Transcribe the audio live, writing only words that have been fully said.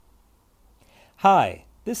Hi,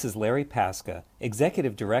 this is Larry Pasca,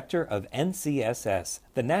 Executive Director of NCSS,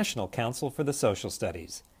 the National Council for the Social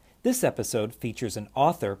Studies. This episode features an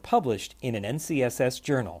author published in an NCSS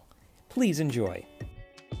journal. Please enjoy.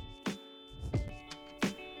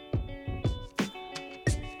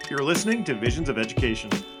 You're listening to Visions of Education,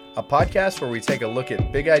 a podcast where we take a look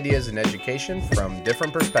at big ideas in education from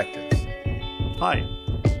different perspectives. Hi,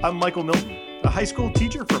 I'm Michael Milton, a high school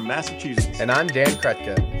teacher from Massachusetts. And I'm Dan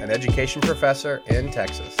Kretka, an education professor in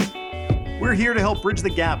Texas. We're here to help bridge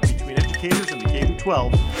the gap between educators in the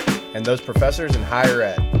K-12 and those professors in higher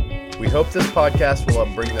ed. We hope this podcast will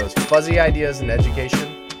help bring those fuzzy ideas in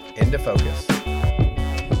education into focus.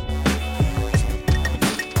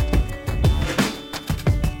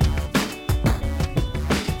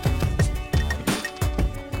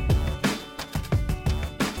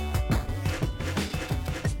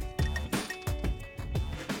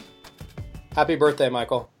 Happy birthday,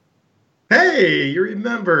 Michael. Hey, you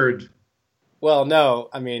remembered. Well, no,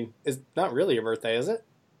 I mean, it's not really your birthday, is it?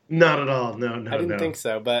 Not at all. No. I didn't think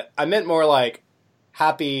so, but I meant more like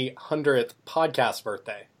happy 100th podcast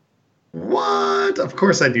birthday. What? Of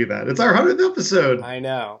course I do that. It's our 100th episode. I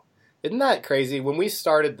know. Isn't that crazy? When we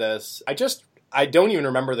started this, I don't even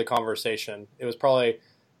remember the conversation. It was probably,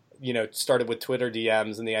 started with Twitter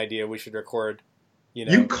DMs and the idea we should record,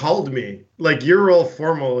 You called me. Like, you're all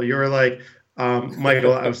formal. You were like,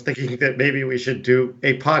 Michael, I was thinking that maybe we should do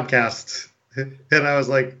a podcast. And I was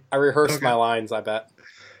like, I rehearsed my lines, I bet.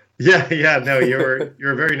 Yeah, no, you were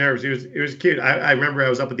very nervous. It was cute. I remember I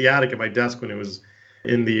was up at the attic at my desk when it was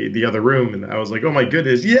in the other room, and I was like, oh my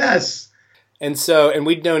goodness, yes. And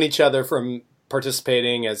we'd known each other from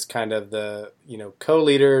participating as kind of the,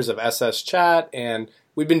 co-leaders of SS Chat, and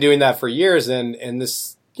we've been doing that for years, and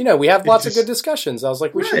this, we have lots of good discussions. I was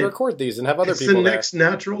like, we should record these and have other people there. It's the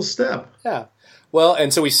next natural step. Yeah. Well,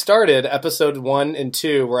 and so we started episode 1 and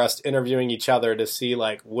 2 were us interviewing each other to see,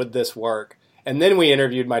 would this work? And then we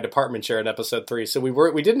interviewed my department chair in episode 3. So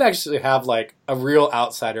we didn't actually have, a real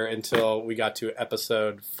outsider until we got to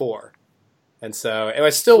episode 4. And so it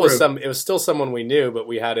was still someone we knew, but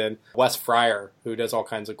we had in Wes Fryer, who does all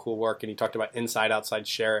kinds of cool work, and he talked about inside-outside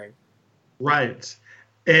sharing. Right.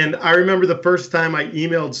 And I remember the first time I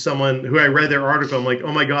emailed someone who I read their article, I'm like,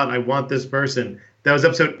 oh my God, I want this person. That was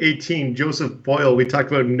episode 18, Joseph Boyle. We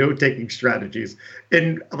talked about note-taking strategies.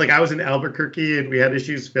 And I was in Albuquerque and we had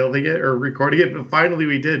issues filming it or recording it, but finally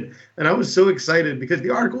we did. And I was so excited because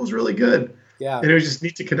the article was really good. Yeah. And it was just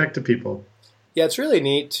neat to connect to people. Yeah, it's really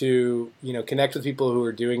neat to, connect with people who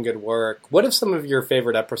are doing good work. What have some of your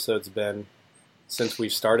favorite episodes been since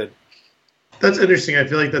we've started? That's interesting. I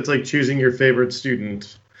feel like that's like choosing your favorite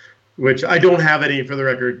student, which I don't have any for the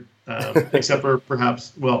record, except for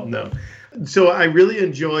perhaps, no. So I really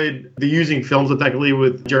enjoyed the Using Films Effectively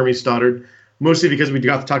with Jeremy Stoddard, mostly because we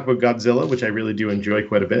got to talk about Godzilla, which I really do enjoy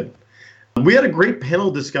quite a bit. We had a great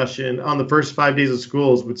panel discussion on the first 5 days of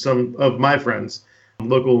schools with some of my friends,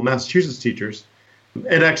 local Massachusetts teachers,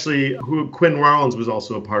 and actually Quinn Rollins was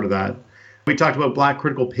also a part of that. We talked about Black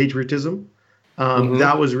critical patriotism.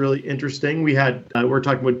 That was really interesting. We're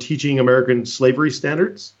talking about teaching American slavery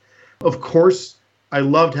standards. Of course, I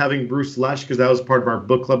loved having Bruce Lesh because that was part of our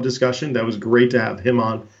book club discussion. That was great to have him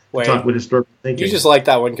on to talk with historical thinking. You just liked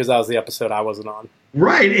that one because that was the episode I wasn't on.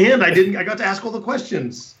 Right, and I got to ask all the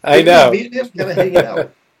questions. I know. Me and him kind of hanging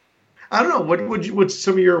out. I don't know. What's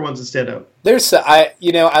some of your ones that stand out?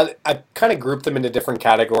 I kind of group them into different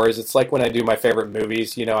categories. It's like when I do my favorite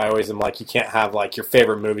movies, I always am like, you can't have your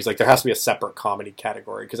favorite movies. There has to be a separate comedy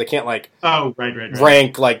category because I can't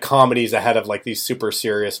rank comedies ahead of these super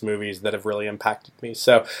serious movies that have really impacted me.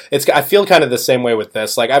 So I feel kind of the same way with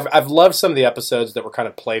this. I've loved some of the episodes that were kind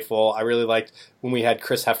of playful. I really liked when we had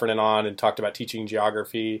Chris Heffernan on and talked about teaching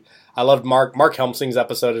geography. I loved Mark Helmsing's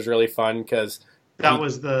episode is really fun because that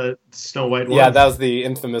was the Snow White one. Yeah, that was the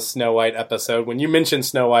infamous Snow White episode. When you mentioned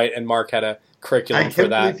Snow White and Mark had a curriculum for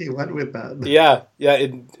that. I can't believe he went with that. Yeah,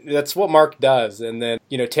 that's what Mark does. And then,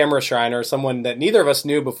 Tamara Schreiner, someone that neither of us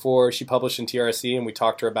knew before she published in TRC, and we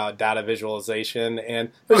talked to her about data visualization,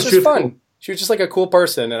 and it was just fun. Cool. She was just a cool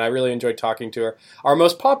person, and I really enjoyed talking to her. Our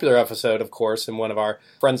most popular episode, of course, and one of our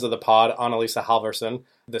friends of the pod, Annalisa Halverson,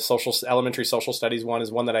 the elementary social studies one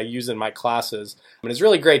is one that I use in my classes. And it's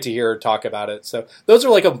really great to hear her talk about it. So those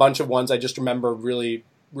are a bunch of ones I just remember really,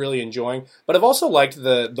 really enjoying. But I've also liked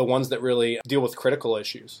the ones that really deal with critical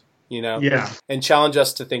issues, Yeah. And challenge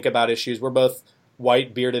us to think about issues. We're both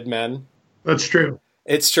white, bearded men. That's true.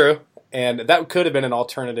 It's true. And that could have been an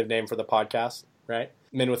alternative name for the podcast, right?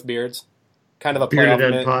 Men with beards. Kind of a play off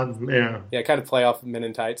Men. Yeah. Yeah, kind of play off Men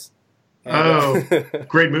in Tights. And,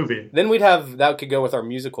 great movie. Then that could go with our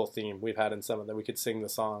musical theme we've had in some of them. We could sing the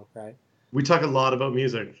song, right? We talk a lot about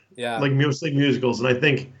music. Yeah. Like mostly musicals. And I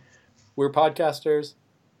think we're podcasters.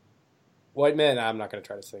 White men. I'm not going to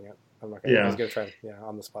try to sing it. I was going to try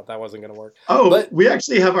on the spot. That wasn't going to work. But we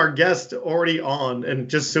actually have our guest already on, and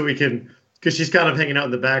just so we can, because she's kind of hanging out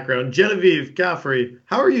in the background. Genevieve Caffrey,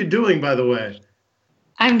 how are you doing, by the way?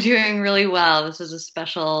 I'm doing really well. This is a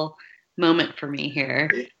special moment for me here.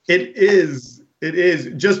 It is.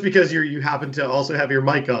 Just because you happen to also have your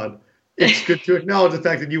mic on, it's good to acknowledge the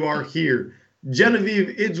fact that you are here. Genevieve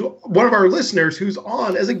is one of our listeners who's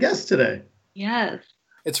on as a guest today. Yes.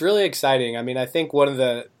 It's really exciting. I mean, I think one of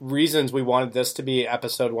the reasons we wanted this to be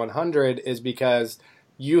episode 100 is because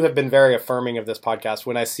you have been very affirming of this podcast.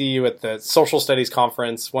 When I see you at the social studies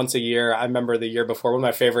conference once a year, I remember the year before, one of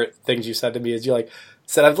my favorite things you said to me is you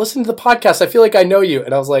said, I've listened to the podcast. I feel like I know you.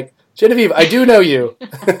 And I was like, Genevieve, I do know you.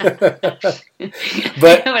 But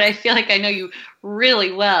I feel like I know you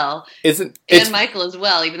really well. And Michael as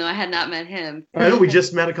well, even though I had not met him. I know, we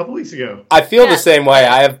just met a couple weeks ago. I feel the same way.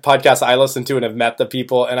 I have podcasts I listen to and have met the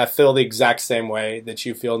people, and I feel the exact same way that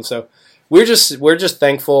you feel. And so we're just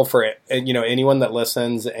thankful for anyone that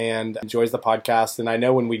listens and enjoys the podcast. And I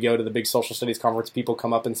know when we go to the big social studies conference, people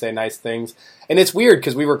come up and say nice things. And it's weird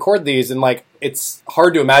because we record these and it's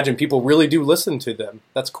hard to imagine people really do listen to them.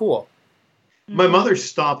 That's cool. My mother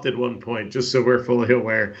stopped at one point, just so we're fully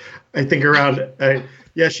aware. I think around,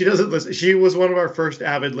 she doesn't listen. She was one of our first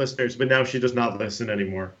avid listeners, but now she does not listen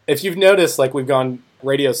anymore. If you've noticed, we've gone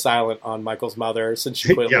radio silent on Michael's mother since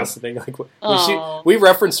she quit listening. We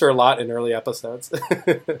referenced her a lot in early episodes.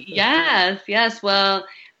 Yes. Well,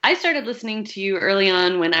 I started listening to you early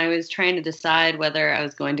on when I was trying to decide whether I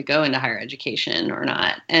was going to go into higher education or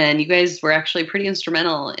not. And you guys were actually pretty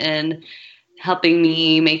instrumental in helping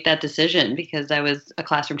me make that decision because I was a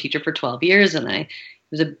classroom teacher for 12 years and it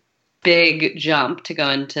was a big jump to go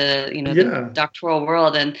into, the doctoral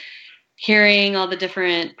world, and hearing all the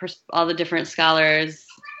different scholars,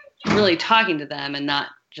 really talking to them and not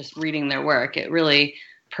just reading their work. It really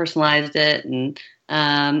personalized it and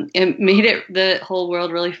it made the whole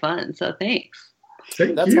world really fun. So thanks.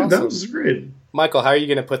 Thank you. Awesome. That was great. Michael, how are you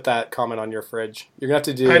going to put that comment on your fridge? You're going to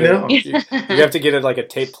have to do. I know. You have to get it like a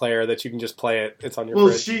tape player that you can just play it. It's on your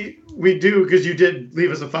fridge. We do, because you did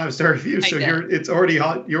leave us a 5-star review, so it's already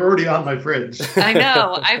on. You're already on my fridge. I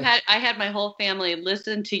know. I had my whole family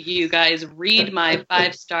listen to you guys read my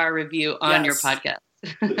 5-star review on your podcast.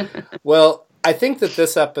 Well, I think that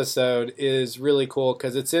this episode is really cool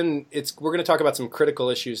because we're going to talk about some critical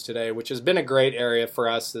issues today, which has been a great area for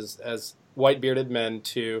us as white bearded men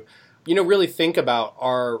to really think about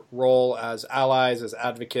our role as allies, as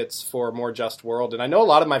advocates for a more just world. And I know a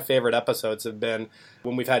lot of my favorite episodes have been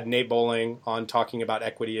when we've had Nate Bowling on talking about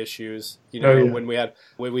equity issues, when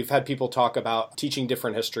we've had people talk about teaching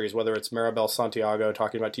different histories, whether it's Maribel Santiago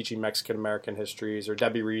talking about teaching Mexican-American histories, or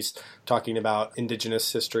Debbie Reese talking about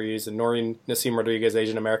indigenous histories, and Noreen Nassim Rodriguez,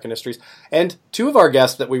 Asian American histories. And two of our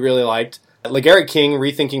guests that we really liked, LeGarrette King,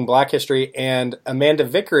 Rethinking Black History, and Amanda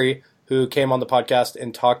Vickery, who came on the podcast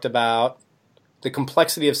and talked about the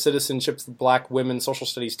complexity of citizenship for Black women social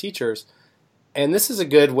studies teachers. And this is a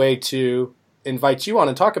good way to invite you on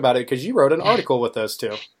and talk about it because you wrote an article with those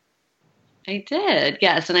two. I did,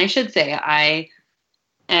 yes. And I should say I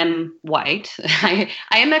am white. I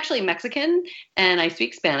am actually Mexican and I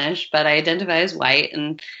speak Spanish, but I identify as white.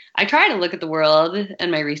 And I try to look at the world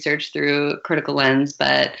and my research through a critical lens,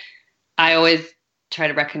 but I always try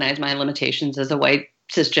to recognize my limitations as a white,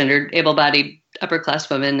 cisgendered, able-bodied, upper-class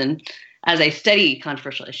woman, and as I study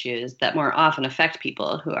controversial issues that more often affect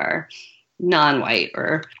people who are non-white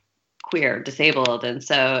or queer, disabled. And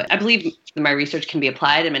so I believe my research can be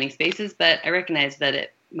applied in many spaces, but I recognize that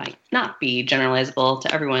it might not be generalizable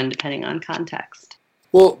to everyone depending on context.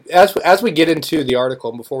 Well, as we get into the article,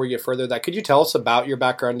 and before we get further, could you tell us about your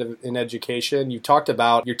background in education? You talked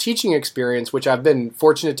about your teaching experience, which I've been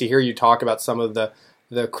fortunate to hear you talk about some of the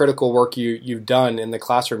critical work you've done in the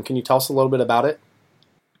classroom. Can you tell us a little bit about it?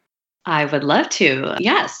 I would love to.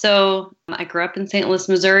 Yeah. So I grew up in St. Louis,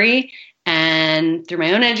 Missouri, and through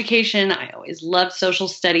my own education, I always loved social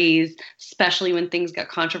studies, especially when things got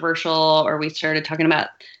controversial or we started talking about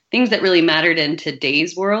things that really mattered in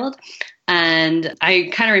today's world. And I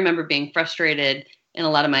kind of remember being frustrated in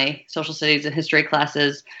a lot of my social studies and history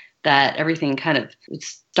classes that everything kind of would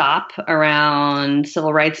stop around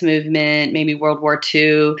civil rights movement, maybe World War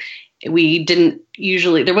II. There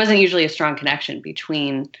wasn't usually a strong connection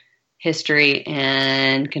between history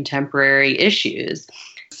and contemporary issues.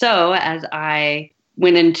 So as I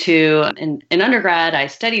went into in undergrad, I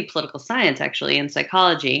studied political science actually and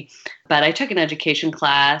psychology, but I took an education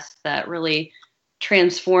class that really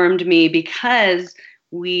transformed me because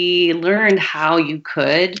we learned how you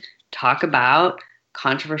could talk about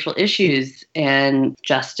controversial issues and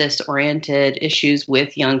justice-oriented issues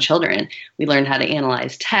with young children. We learned how to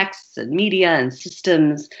analyze texts and media and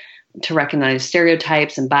systems to recognize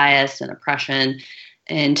stereotypes and bias and oppression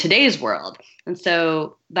in today's world. And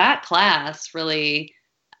so that class really,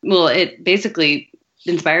 it basically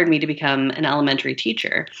inspired me to become an elementary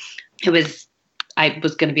teacher. I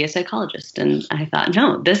was going to be a psychologist, and I thought,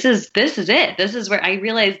 no, this is it. This is where I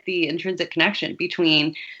realized the intrinsic connection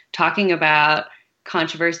between talking about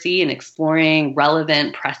controversy and exploring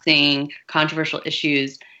relevant, pressing, controversial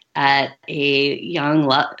issues at a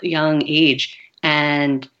young age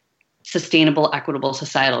and sustainable, equitable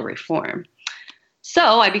societal reform.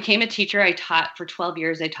 So I became a teacher. I taught for 12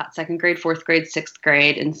 years. I taught 2nd grade, 4th grade, 6th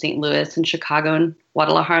grade in St. Louis and Chicago and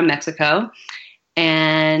Guadalajara, Mexico.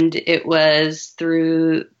 And it was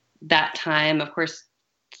through that time, of course,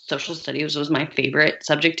 social studies was my favorite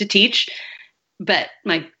subject to teach. But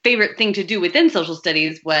my favorite thing to do within social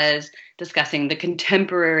studies was discussing the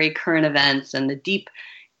contemporary current events and the deep,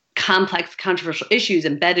 complex, controversial issues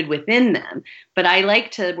embedded within them. But I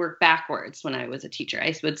like to work backwards when I was a teacher.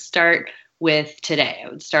 I would start with today. I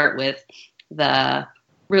would start with the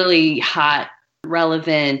really hot,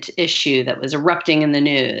 relevant issue that was erupting in the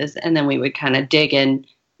news. And then we would kind of dig in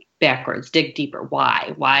backwards, dig deeper.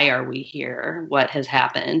 Why? Why are we here? What has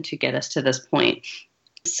happened to get us to this point?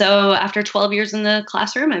 So after 12 years in the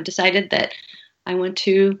classroom, I've decided that I want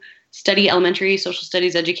to study elementary social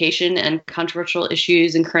studies education and controversial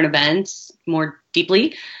issues and current events more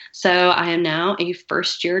deeply. So I am now a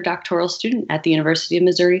first-year doctoral student at the University of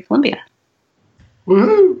Missouri-Columbia.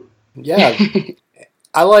 Woohoo! Yeah.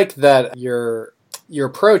 I like that your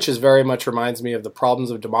approach is very much reminds me of the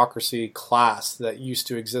problems of democracy class that used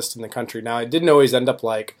to exist in the country. Now, it didn't always end up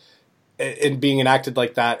like in being enacted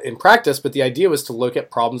like that in practice, but the idea was to look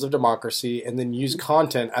at problems of democracy and then use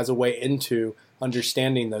content as a way into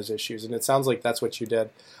understanding those issues. And it sounds like that's what you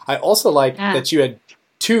did. I also like that you had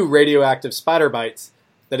 2 radioactive spider bites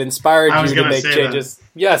that inspired you to make changes. That.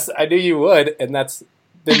 Yes, I knew you would, and that's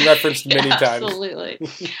been referenced many times. Absolutely.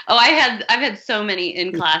 I've had so many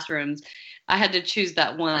in classrooms. I had to choose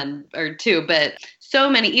that 1 or 2, but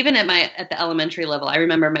so many, even at the elementary level. I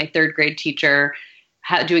remember my 3rd grade teacher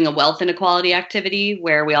doing a wealth inequality activity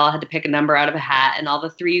where we all had to pick a number out of a hat, and all the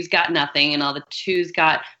 3s got nothing, and all the 2s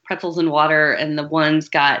got pretzels and water, and the 1s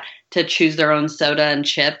got to choose their own soda and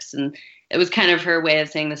chips. And it was kind of her way of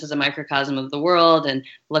saying this is a microcosm of the world, and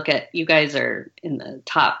look at, you guys are in the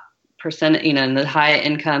top percent, in the high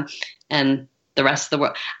income, and the rest of the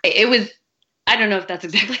world. It was, I don't know if that's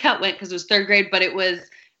exactly how it went because it was 3rd grade, but it was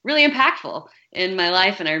really impactful in my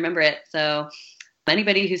life, and I remember it. So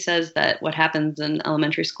anybody who says that what happens in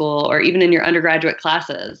elementary school or even in your undergraduate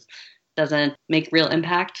classes doesn't make real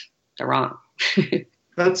impact, they're wrong.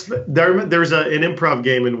 There's an improv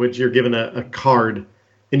game in which you're given a card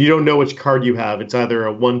and you don't know which card you have. It's either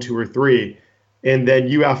a 1, 2, or 3. And then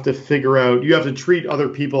you have to you have to treat other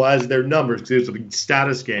people as their numbers because it's a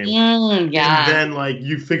status game. Yeah. And then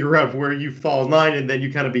you figure out where you fall in line and then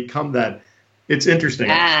you kind of become that. It's interesting.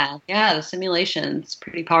 Yeah. The simulation's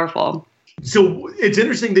pretty powerful. So it's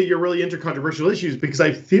interesting that you're really into controversial issues because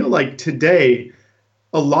I feel like today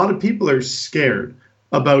a lot of people are scared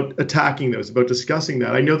about attacking those, about discussing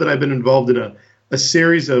that. I know that I've been involved in a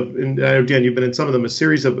series of, and again, you've been in some of them, a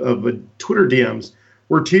series of Twitter DMs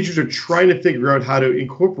where teachers are trying to figure out how to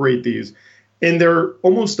incorporate these. And they're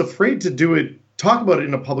almost afraid to do it, talk about it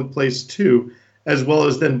in a public place too, as well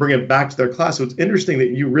as then bring it back to their class. So it's interesting that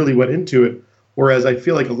you really went into it, whereas I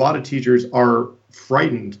feel like a lot of teachers are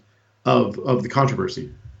frightened of the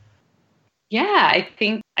controversy. Yeah, I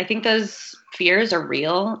think those fears are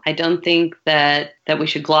real. I don't think that we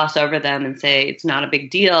should gloss over them and say it's not a big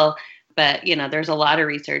deal. But, there's a lot of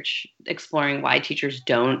research exploring why teachers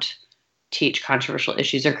don't teach controversial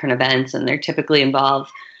issues or current events, and they typically involve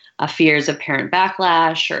fears of parent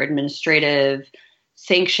backlash or administrative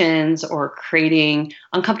sanctions or creating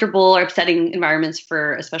uncomfortable or upsetting environments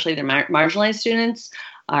for especially their marginalized students,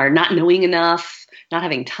 are not knowing enough, not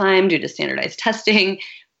having time due to standardized testing,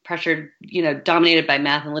 pressured, dominated by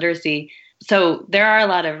math and literacy. So there are a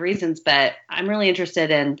lot of reasons, but I'm really interested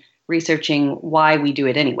in researching why we do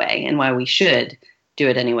it anyway and why we should do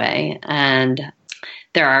it anyway. And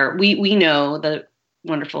we know the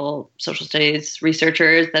wonderful social studies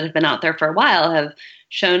researchers that have been out there for a while have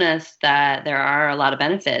shown us that there are a lot of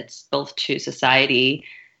benefits both to society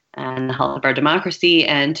and the health of our democracy.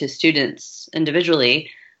 And to students individually,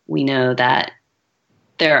 we know that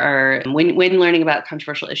when learning about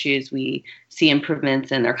controversial issues, we see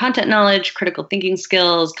improvements in their content knowledge, critical thinking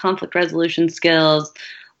skills, conflict resolution skills,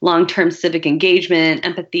 long-term civic engagement,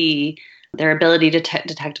 empathy, their ability to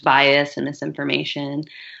detect bias and misinformation,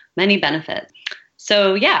 many benefits.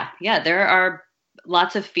 So yeah, there are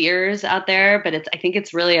lots of fears out there, but I think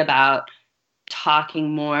it's really about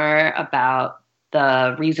talking more about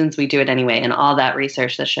the reasons we do it anyway and all that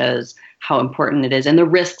research that shows how important it is and the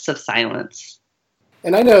risks of silence.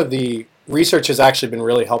 And I know the research has actually been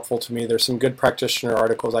really helpful to me. There's some good practitioner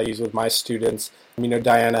articles I use with my students.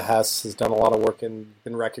 Diana Hess has done a lot of work and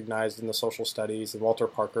been recognized in the social studies, and Walter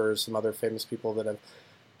Parker, some other famous people that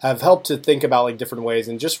have helped to think about like different ways,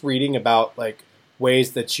 and just reading about like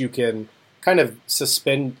ways that you can kind of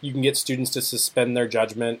you can get students to suspend their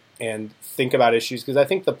judgment and think about issues. Because I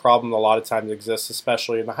think the problem a lot of times exists,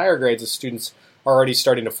 especially in the higher grades, is students are already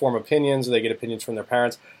starting to form opinions, or they get opinions from their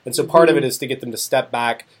parents. And so part of it is to get them to step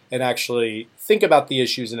back and actually think about the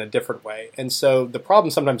issues in a different way. And so the problem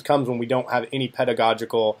sometimes comes when we don't have any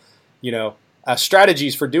pedagogical,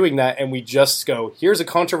 strategies for doing that, and we just go, here's a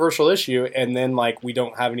controversial issue, and then like we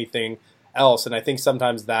don't have anything else. And I think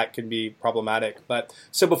sometimes that can be problematic. But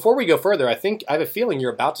so before we go further, I have a feeling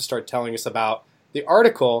you're about to start telling us about the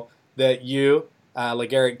article that you,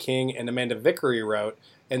 LeGarrette King, and Amanda Vickery wrote.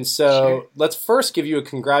 And so Let's first give you a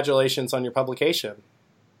congratulations on your publication.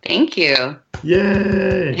 Thank you.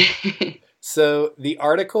 Yay! So the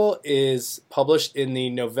article is published in the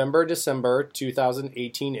November-December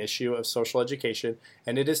 2018 issue of Social Education,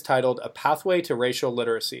 and it is titled A Pathway to Racial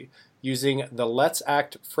Literacy, Using the Let's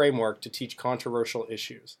Act Framework to Teach Controversial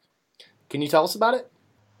Issues. Can you tell us about it?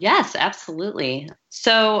 Yes, absolutely.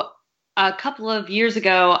 So a couple of years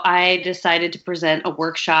ago, I decided to present a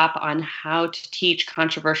workshop on how to teach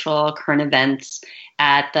controversial current events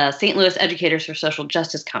at the St. Louis Educators for Social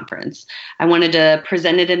Justice Conference. I wanted to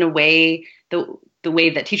present it in a way, the way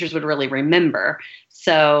that teachers would really remember.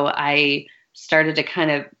 So I started to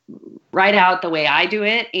kind of write out the way I do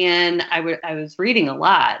it, and I was reading a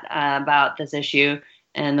lot about this issue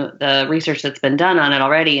and the research that's been done on it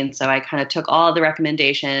already. And so I kind of took all the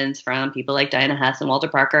recommendations from people like Diana Hess and Walter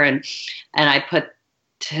Parker, and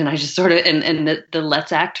I just sort of, and the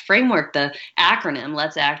Let's Act framework, the acronym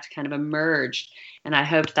Let's Act, kind of emerged. And I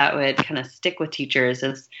hoped that would kind of stick with teachers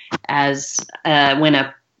as when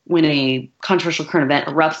a controversial current event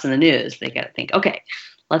erupts in the news, they got to think, okay,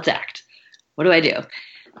 let's act. What do I do?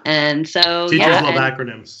 And so teachers love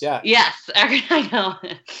acronyms. Yeah. Yes, I know.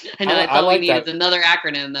 That's all we need is another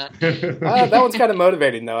acronym. That one's kind of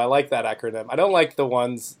motivating, though. I like that acronym. I don't like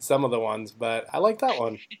some of the ones, but I like that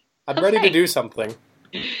one. I'm ready to do something.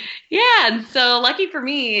 Yeah, and so lucky for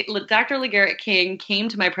me, Dr. LeGarrette King came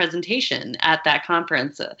to my presentation at that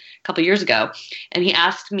conference a couple years ago, and he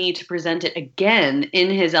asked me to present it again in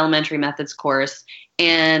his elementary methods course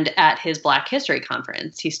and at his Black History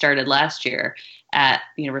conference he started last year at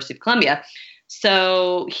the University of Columbia.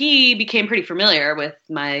 So he became pretty familiar with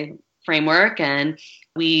my framework, and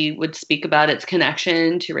we would speak about its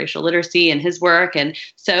connection to racial literacy and his work. And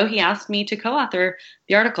so he asked me to co-author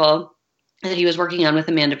the article that he was working on with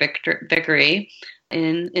Amanda Vickery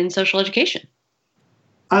in social education.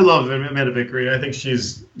 I love Amanda Vickery. I think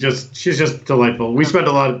she's just delightful. We spent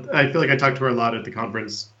I feel like I talked to her a lot at the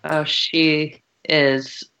conference. Oh, she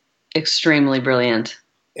is extremely brilliant.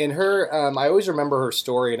 In her, I always remember her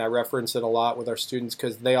story, and I reference it a lot with our students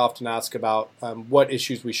because they often ask about what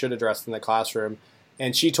issues we should address in the classroom.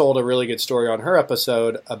 And she told a really good story on her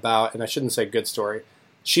episode about, and I shouldn't say good story,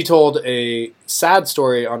 she told a sad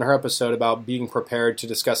story on her episode about being prepared to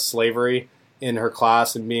discuss slavery in her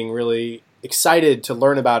class and being really excited to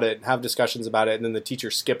learn about it and have discussions about it, and then the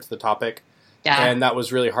teacher skipped the topic. Yeah. And that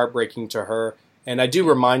was really heartbreaking to her. And I do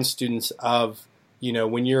remind students of,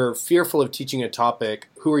 when you're fearful of teaching a topic,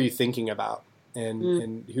 who are you thinking about?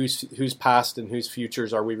 And whose past and whose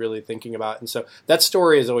futures are we really thinking about? And so that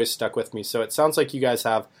story has always stuck with me. So it sounds like you guys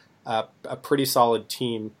have a pretty solid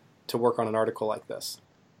team to work on an article like this.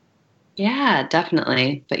 Yeah,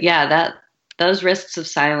 definitely. But yeah, those risks of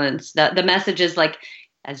silence, the message is like,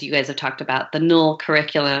 as you guys have talked about, the null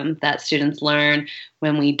curriculum that students learn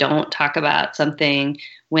when we don't talk about something,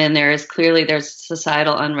 when there's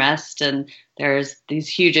societal unrest and there's these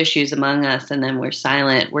huge issues among us, and then we're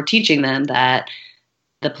silent. We're teaching them that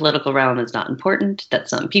the political realm is not important, that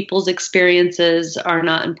some people's experiences are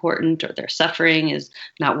not important, or their suffering is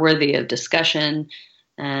not worthy of discussion,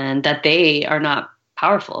 and that they are not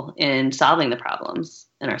powerful in solving the problems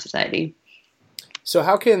in our society. So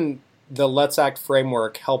how can the Let's Act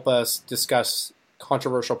framework help us discuss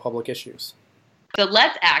controversial public issues. So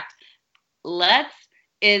Let's Act. Let's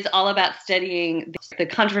is all about studying the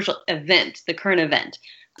controversial event, the current event.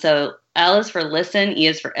 So L is for listen, E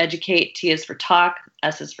is for educate, T is for talk,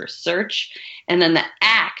 S is for search. And then the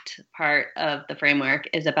ACT part of the framework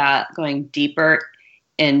is about going deeper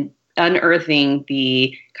and unearthing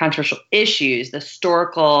the controversial issues, the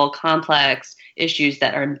historical, complex issues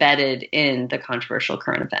that are embedded in the controversial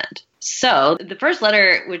current event. So the first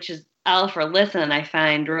letter, which is L for listen, I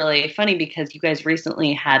find really funny because you guys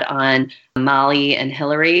recently had on Molly and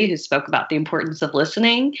Hillary, who spoke about the importance of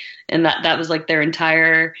listening, and that was like their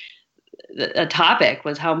entire topic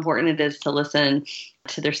was how important it is to listen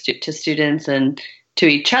to their to students and to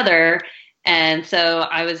each other. And so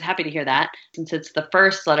I was happy to hear that, since it's the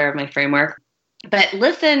first letter of my framework. But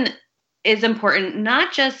listen is important,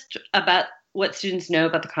 not just about what students know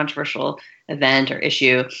about the controversial event or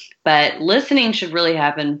issue, but listening should really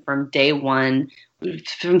happen from day one,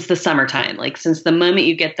 from the summertime. Like, since the moment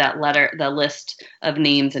you get that letter, the list of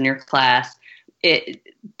names in your class,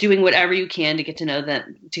 doing whatever you can to get to know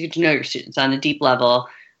them, to get to know your students on a deep level,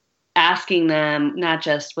 asking them not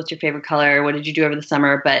just what's your favorite color, what did you do over the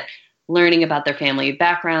summer, but learning about their family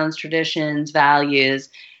backgrounds, traditions, values,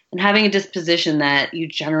 and having a disposition that you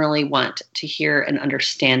generally want to hear and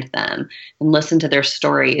understand them and listen to their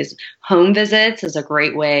stories. Home visits is a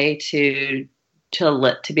great way to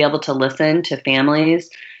be able to listen to families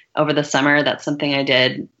over the summer. That's something I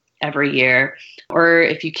did every year. Or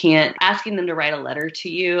if you can't, asking them to write a letter to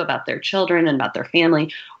you about their children and about their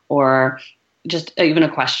family, or just even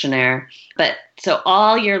a questionnaire. But so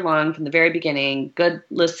all year long, from the very beginning, good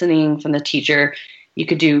listening from the teacher. You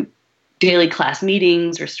could do daily class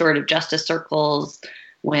meetings, restorative justice circles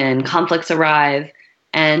when conflicts arrive,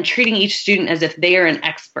 and treating each student as if they are an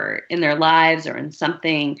expert in their lives or in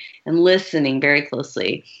something, and listening very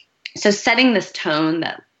closely. So setting this tone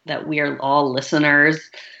that we are all listeners.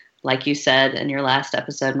 Like you said in your last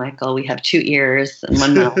episode, Michael, we have 2 ears and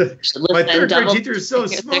 1 mouth. My third grade teacher is so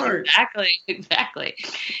smart. Exactly.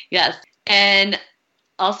 Yes. And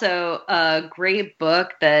also a great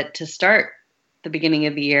book that to start the beginning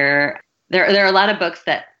of the year. There are a lot of books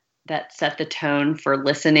that set the tone for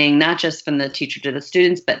listening, not just from the teacher to the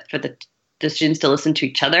students, but for the students to listen to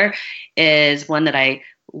each other, is one that I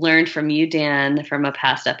learned from you, Dan, from a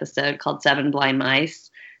past episode called 7 Blind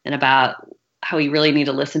Mice, and about how we really need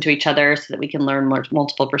to listen to each other so that we can learn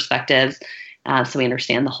multiple perspectives, so we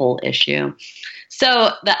understand the whole issue.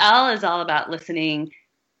 So the L is all about listening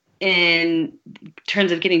in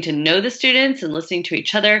terms of getting to know the students and listening to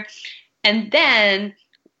each other. And then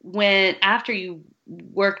after you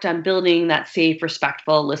worked on building that safe,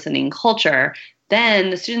 respectful listening culture,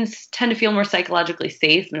 then the students tend to feel more psychologically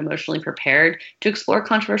safe and emotionally prepared to explore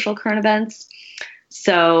controversial current events.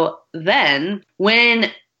 So then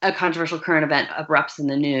when a controversial current event erupts in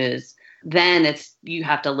the news, then you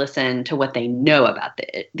have to listen to what they know about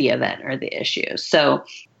the event or the issue. So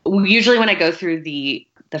usually when I go through the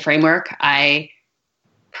framework, I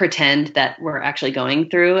pretend that we're actually going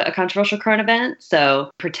through a controversial current event. So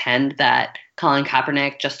pretend that Colin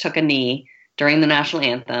Kaepernick just took a knee during the national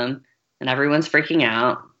anthem and everyone's freaking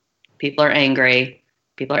out. People are angry.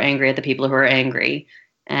 People are angry at the people who are angry.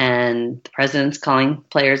 And the president's calling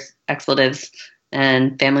players expletives,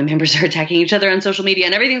 and family members are attacking each other on social media,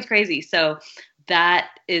 and everything's crazy. So that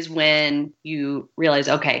is when you realize,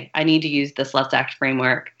 okay, I need to use this Let's Act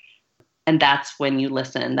framework. And that's when you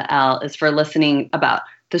listen. The L is for listening about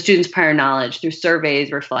the student's prior knowledge through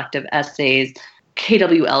surveys, reflective essays,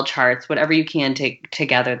 KWL charts, whatever you can to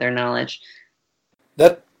gather their knowledge.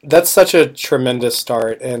 That's such a tremendous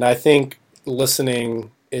start. And I think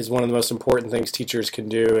listening is one of the most important things teachers can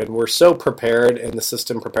do. And we're so prepared, and the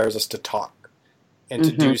system prepares us to talk and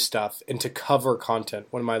to do stuff and to cover content.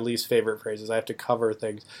 One of my least favorite phrases, I have to cover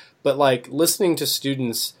things. But like listening to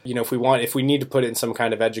students, if we need to put it in some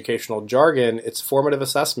kind of educational jargon, it's formative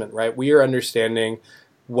assessment, right? We are understanding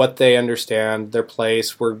what they understand, their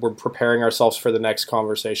place. We're preparing ourselves for the next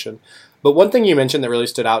conversation. But one thing you mentioned that really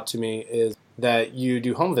stood out to me is that you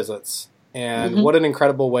do home visits. And what an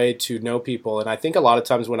incredible way to know people. And I think a lot of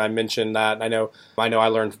times when I mention that, I know I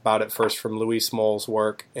learned about it first from Louise Moll's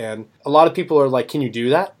work. And a lot of people are like, can you do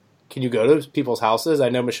that? Can you go to people's houses? I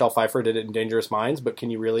know Michelle Pfeiffer did it in Dangerous Minds, but can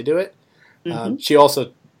you really do it?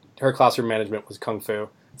 Her classroom management was Kung Fu.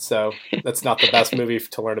 So that's not the best movie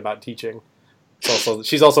to learn about teaching.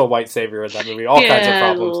 She's also a white savior in that movie. All kinds of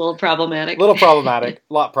problems. A little problematic.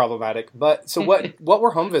 A lot problematic. But so what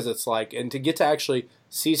were home visits like? And to get to actually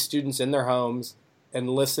see students in their homes and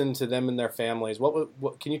listen to them and their families,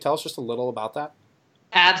 what can you tell us just a little about that?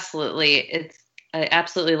 Absolutely. I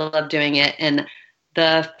absolutely love doing it. And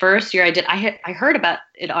The first year I did, I heard about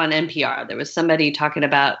it on NPR. There was somebody talking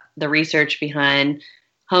about the research behind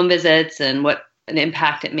home visits and what an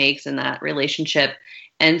impact it makes in that relationship.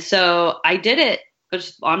 And so I did it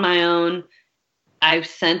just on my own. I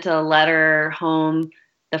sent a letter home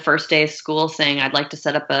the first day of school saying, I'd like to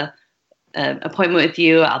set up an appointment with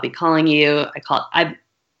you. I'll be calling you. I've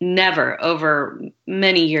never, over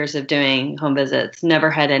many years of doing home visits, never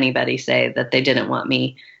had anybody say that they didn't want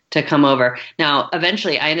me to come over. Now,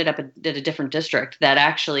 eventually I ended up at a different district that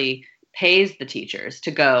actually pays the teachers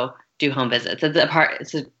to go do home visits. It's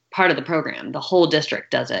a part of the program. The whole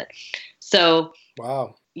district does it. So,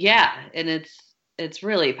 wow. Yeah. And it's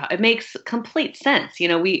really, it makes complete sense.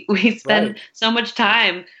 We spend so much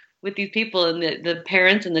time with these people, and the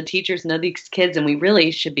parents and the teachers know these kids, and we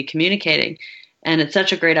really should be communicating. And it's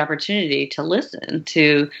such a great opportunity to listen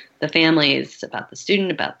to the families about the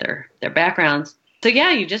student, about their backgrounds. So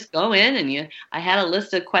yeah, you just go in and I had a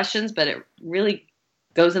list of questions, but it really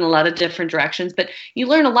goes in a lot of different directions. But you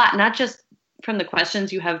learn a lot, not just from the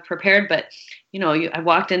questions you have prepared, but I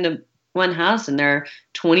walked into one house and there are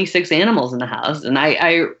 26 animals in the house, and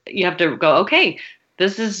you have to go, okay,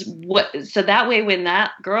 this is what. So that way, when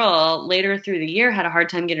that girl later through the year had a hard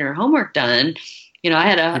time getting her homework done, you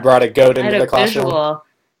brought a goat into the classroom. Visual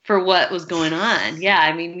for what was going on. Yeah,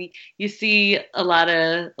 I mean, you see a lot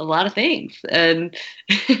of things, and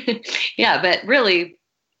yeah, but really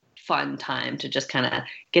fun time to just kind of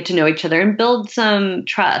get to know each other and build some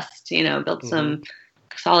trust. Build some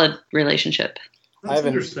solid relationship. That's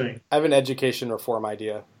interesting. I have an education reform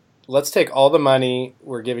idea. Let's take all the money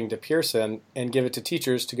we're giving to Pearson and give it to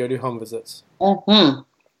teachers to go do home visits. Mm-hmm.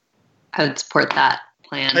 I would support that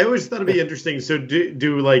plan. I always thought it'd be interesting. So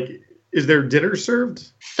is there dinner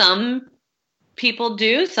served? Some people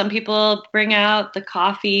do. Some people bring out the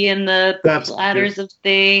coffee and the platters of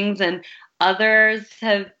things, and others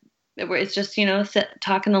it's just,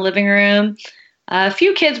 talk in the living room. A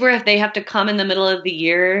few kids where if they have to come in the middle of the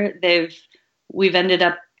year, we've ended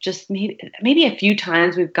up just maybe a few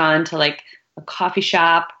times we've gone to like a coffee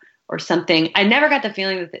shop or something. I never got the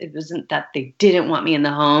feeling that it wasn't that they didn't want me in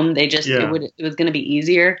the home. They just, it was going to be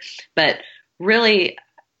easier. But really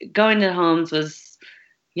going to homes was,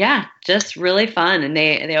 just really fun. And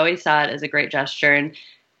they always saw it as a great gesture. And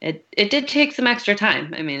it did take some extra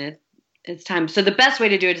time. I mean, it's time. So the best way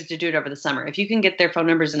to do it is to do it over the summer. If you can get their phone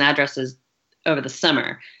numbers and addresses over the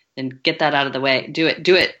summer and get that out of the way, do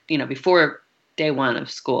it, before day one of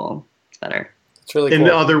school. It's better. It's really cool. In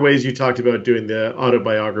the other ways you talked about doing the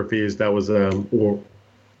autobiographies, that was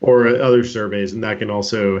or other surveys, and that can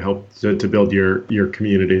also help to build your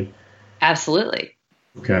community. Absolutely.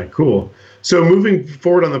 Okay, cool. So moving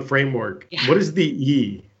forward on the framework, what is the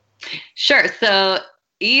E? Sure. So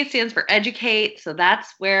E stands for educate. So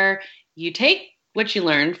that's where you take what you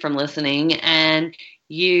learned from listening and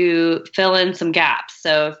you fill in some gaps.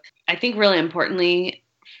 So I think really importantly,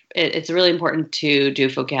 it's really important to do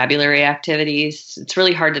vocabulary activities. It's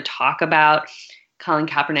really hard to talk about Colin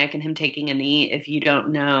Kaepernick and him taking a knee if you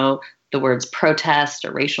don't know the words protest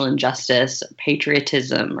or racial injustice, or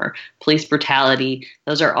patriotism or police brutality.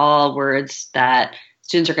 Those are all words that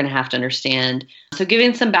students are going to have to understand. So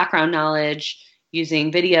giving some background knowledge,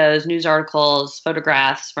 using videos, news articles,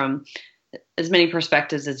 photographs from as many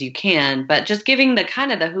perspectives as you can, but just giving the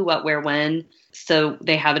kind of the who, what, where, when, so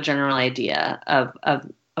they have a general idea of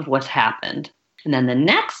what's happened. And then the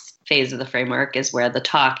next phase of the framework is where the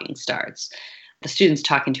talking starts, the students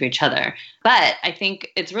talking to each other. But I think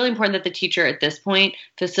it's really important that the teacher at this point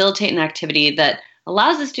facilitate an activity that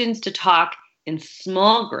allows the students to talk in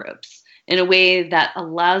small groups in a way that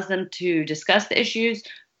allows them to discuss the issues,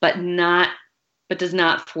 but does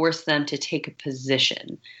not force them to take a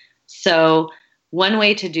position. So one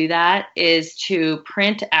way to do that is to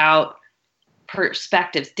print out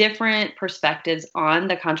different perspectives on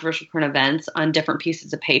the controversial current events on different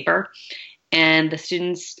pieces of paper. And the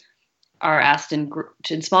students are asked in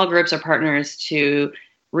small groups or partners to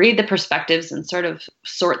read the perspectives and sort of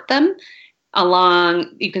sort them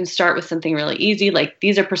along. You can start with something really easy, like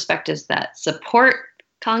these are perspectives that support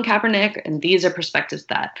Colin Kaepernick, and these are perspectives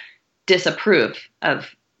that disapprove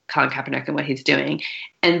of Colin Kaepernick and what he's doing.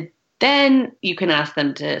 And then you can ask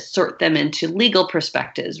them to sort them into legal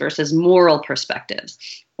perspectives versus moral perspectives.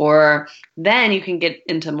 Or then you can get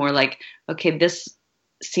into more like, okay, this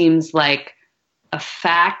seems like a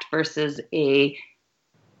fact versus a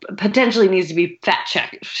potentially needs to be fact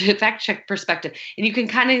check perspective. And you can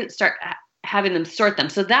kind of start having them sort them.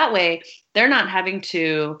 So that way they're not having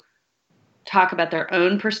to talk about their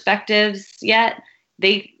own perspectives yet.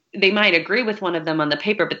 They they might agree with one of them on the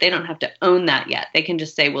paper, but they don't have to own that yet. They can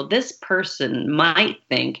just say, well, this person might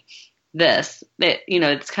think this. That,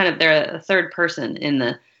 it's kind of, they're a third person in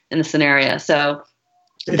the scenario. So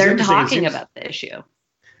they're talking about the issue.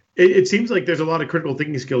 It seems like there's a lot of critical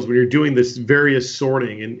thinking skills when you're doing this various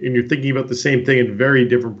sorting and you're thinking about the same thing in very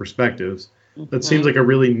different perspectives. That seems like a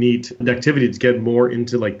really neat activity to get more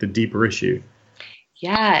into like the deeper issue.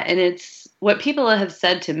 Yeah, and it's what people have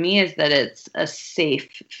said to me is that it's a safe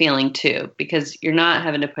feeling too, because you're not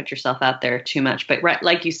having to put yourself out there too much. But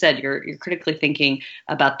like you said, you're critically thinking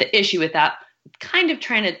about the issue without kind of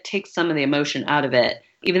trying to take some of the emotion out of it,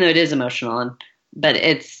 even though it is emotional. But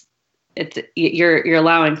you're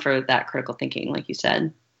allowing for that critical thinking, like you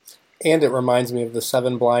said. And it reminds me of the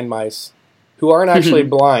 7 blind mice who aren't actually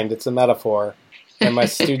blind. It's a metaphor. And my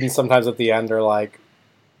students sometimes at the end are like,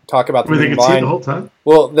 talk about them being blind. The whole time?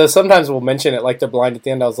 Well, sometimes we'll mention it like they're blind at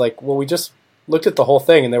the end. I was like, well, we just looked at the whole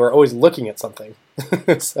thing and they were always looking at something.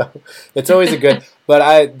 So it's always a good,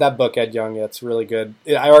 but that book, Ed Young, it's really good.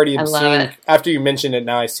 I already have seen, after you mention it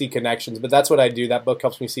now, I see connections, but that's what I do. That book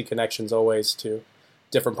helps me see connections always to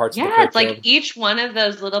different parts of the curriculum. Yeah, it's like each one of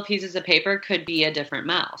those little pieces of paper could be a different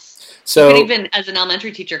mouse. So you could even, as an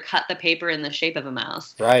elementary teacher, cut the paper in the shape of a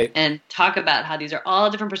mouse. Right. And talk about how these are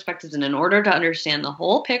all different perspectives. And in order to understand the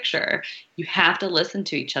whole picture, you have to listen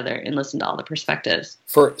to each other and listen to all the perspectives.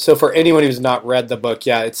 So for anyone who's not read the book,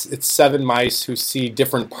 yeah, it's 7 mice who see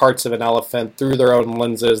different parts of an elephant through their own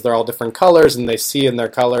lenses. They're all different colors, and they see in their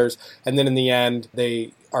colors. And then in the end,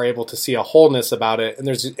 they are able to see a wholeness about it. And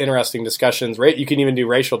there's interesting discussions. Right? You can even do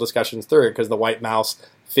racial discussions through it because the white mouse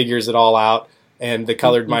figures it all out and the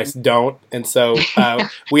colored mice don't. And so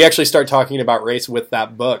we actually start talking about race with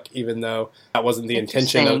that book, even though that wasn't the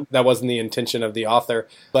intention of the author.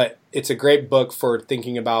 But it's a great book for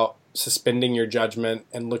thinking about suspending your judgment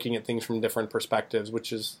and looking at things from different perspectives,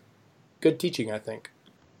 which is good teaching, I think.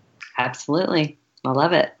 Absolutely. I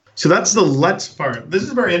love it. So that's the let's part. This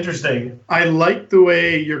is very interesting. I like the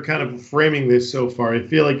way you're kind of framing this so far. I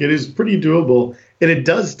feel like it is pretty doable, and it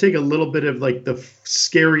does take a little bit of like the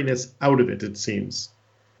scariness out of it, it seems.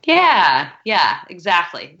 Yeah,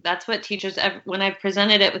 exactly. That's what teachers, when I've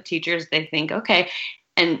presented it with teachers, they think, okay,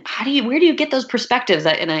 and where do you get those perspectives?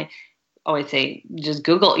 And I always say, just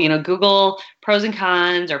Google pros and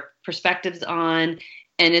cons or perspectives on,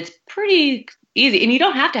 and it's pretty easy. And you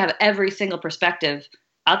don't have to have every single perspective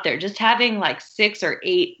out there. Just having like 6 or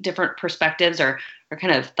 8 different perspectives or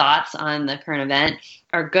kind of thoughts on the current event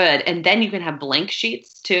are good. And then you can have blank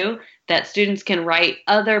sheets too, that students can write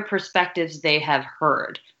other perspectives they have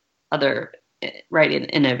heard, right,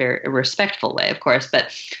 in a very respectful way, of course.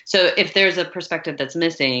 But so if there's a perspective that's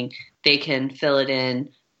missing, they can fill it in,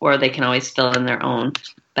 or they can always fill in their own.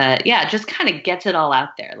 But yeah, it just kind of gets it all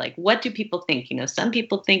out there. Like, what do people think? Some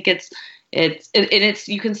people think it's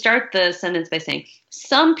you can start the sentence by saying,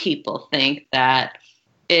 some people think that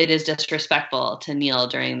it is disrespectful to kneel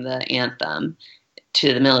during the anthem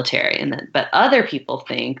to the military, but other people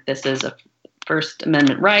think this is a First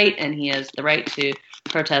Amendment right, and he has the right to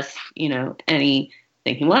protest, anything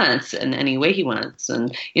he wants and any way he wants,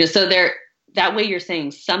 and so that way you're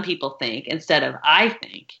saying some people think instead of I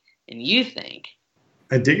think and you think.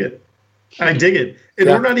 I dig it. And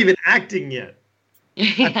we're not even acting yet.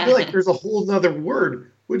 Yeah. I feel like there's a whole other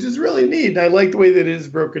word, which is really neat. And I like the way that it is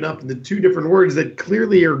broken up into 2 different words that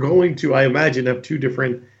clearly are going to, I imagine, have 2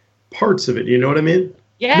 different parts of it. You know what I mean?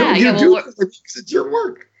 Yeah. It's your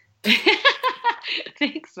work.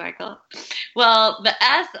 Thanks, Michael. Well, the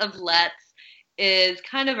S of let's is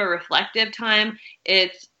kind of a reflective time.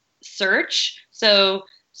 It's search. So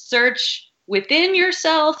search within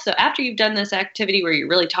yourself. So after you've done this activity where you're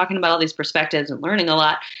really talking about all these perspectives and learning a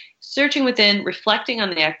lot, searching within, reflecting on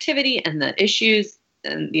the activity and the issues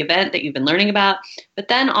and the event that you've been learning about, but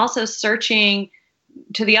then also searching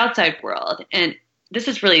to the outside world. And this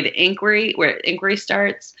is really the inquiry, where inquiry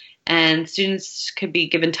starts, and students could be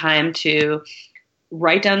given time to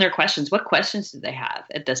write down their questions. What questions do they have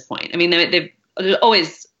at this point? I mean, they've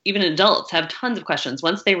always, even adults have tons of questions.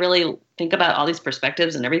 Once they really think about all these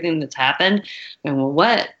perspectives and everything that's happened, and well,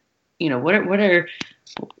 what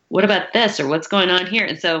about this, or what's going on here?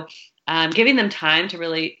 And so giving them time to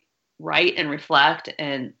really write and reflect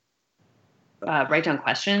and write down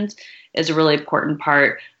questions is a really important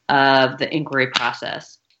part of the inquiry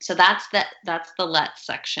process. So that's the let's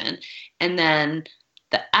section. And then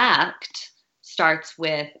the act starts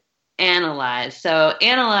with analyze. So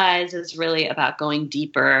analyze is really about going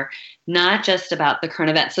deeper, not just about the current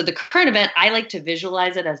event. So the current event, I like to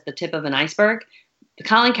visualize it as the tip of an iceberg.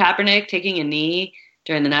 Colin Kaepernick taking a knee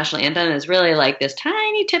during the national anthem is really like this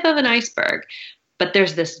tiny tip of an iceberg. but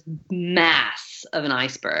there's this mass of an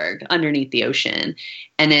iceberg underneath the ocean.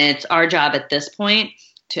 And it's our job at this point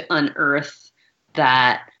to unearth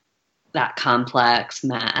that complex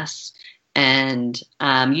mass. And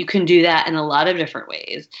you can do that in a lot of different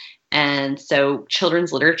ways. And so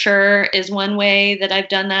children's literature is one way that I've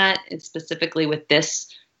done that. It's specifically with this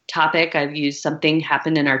topic. I've used Something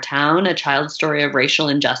Happened in Our Town, a child's story of racial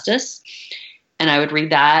injustice. And I would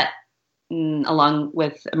read that along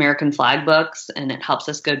with American flag books, and it helps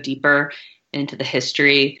us go deeper into the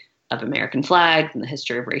history of American flags and the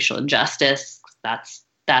history of racial injustice. That's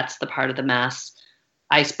the part of the mass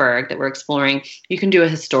iceberg that we're exploring. You can do a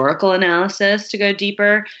historical analysis to go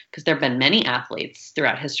deeper, because there have been many athletes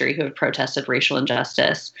throughout history who have protested racial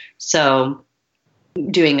injustice. So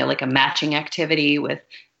doing a matching activity with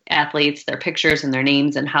athletes, their pictures and their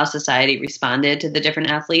names, and how society responded to the different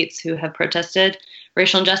athletes who have protested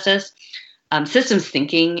racial injustice. Systems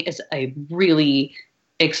thinking is a really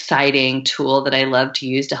exciting tool that I love to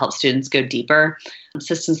use to help students go deeper.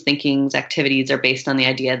 Systems thinking's activities are based on the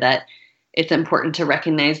idea that it's important to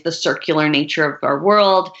recognize the circular nature of our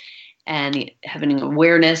world and having an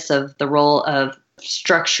awareness of the role of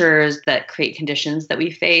structures that create conditions that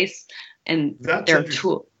we face. And there are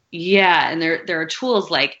tools. Yeah, and there are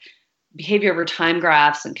tools like behavior over time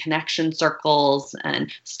graphs and connection circles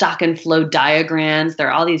and stock and flow diagrams. There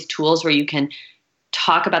are all these tools where you can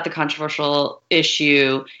talk about the controversial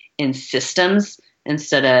issue in systems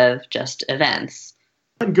instead of just events.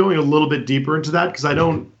 I'm going a little bit deeper into that because I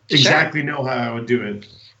don't exactly know how I would do it.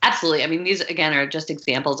 Absolutely. I mean, these, again, are just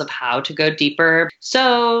examples of how to go deeper.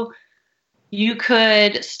 So you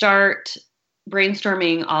could start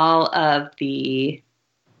brainstorming all of the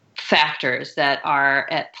factors that are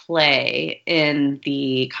at play in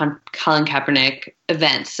the Colin Kaepernick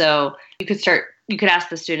event. So you could ask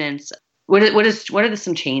the students, what are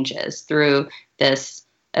some changes through this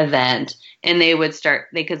event? And they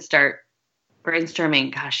could start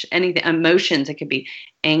brainstorming, anything, emotions. It could be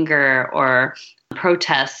anger or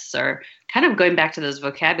protests, or kind of going back to those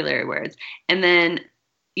vocabulary words. And then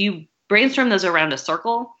you brainstorm those around a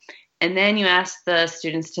circle, and then you ask the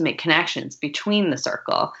students to make connections between the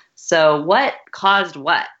circle. So what caused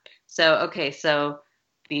what? So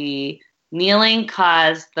the kneeling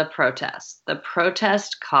caused the protest. The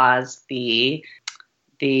protest caused the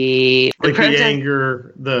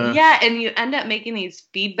anger, and you end up making these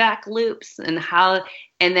feedback loops, and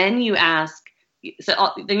then you ask.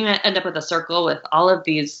 Then you end up with a circle with all of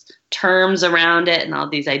these terms around it and all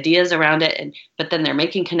these ideas around it, but then they're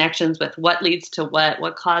making connections with what leads to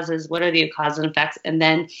what causes, what are the causes and effects, and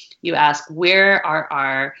then you ask where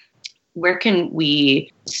can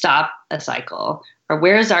we stop a cycle, or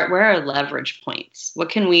where are leverage points? What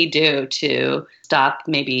can we do to stop?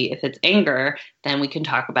 Maybe if it's anger, then we can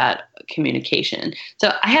talk about communication.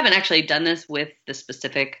 So I haven't actually done this with the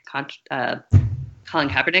specific Colin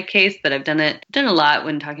Kaepernick case, but I've done a lot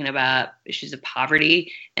when talking about issues of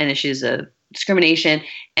poverty and issues of discrimination.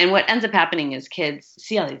 And what ends up happening is kids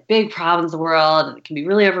see all these big problems in the world, and it can be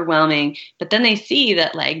really overwhelming. But then they see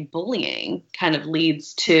that bullying kind of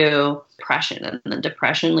leads to depression, and then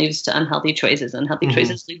depression leads to unhealthy choices. Unhealthy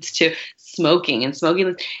choices leads to smoking, and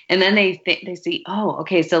and then they see, oh,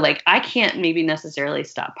 okay, so I can't maybe necessarily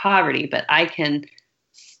stop poverty, but I can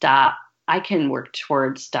work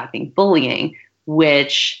towards stopping bullying,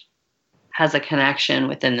 which has a connection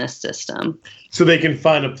within this system. So they can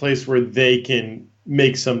find a place where they can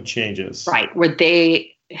make some changes. Right, where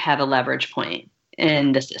they have a leverage point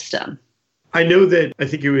in the system. I know that, I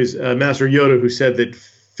think it was Master Yoda who said that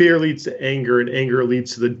fear leads to anger and anger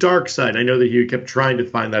leads to the dark side. I know that he kept trying to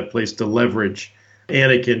find that place to leverage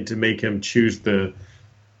Anakin to make him choose the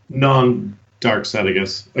non-dark side, I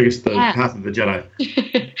guess the path of the Jedi.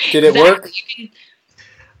 Did it work?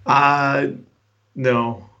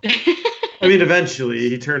 No. I mean, eventually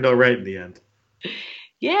he turned out right in the end.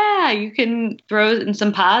 Yeah, you can throw in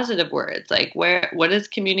some positive words, like what does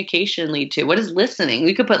communication lead to? What is listening?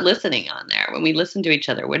 We could put listening on there. When we listen to each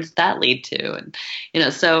other, what does that lead to?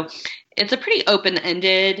 And so it's a pretty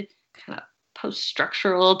open-ended, kind of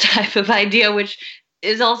post-structural type of idea, which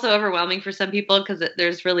is also overwhelming for some people because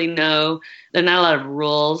there's really there are not a lot of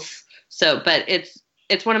rules. So, but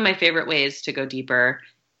it's one of my favorite ways to go deeper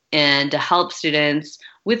and to help students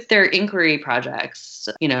with their inquiry projects,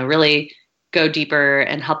 really go deeper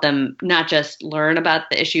and help them not just learn about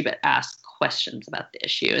the issue, but ask questions about the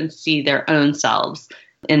issue and see their own selves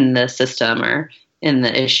in the system or in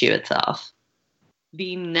the issue itself.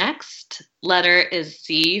 The next letter is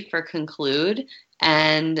C for conclude.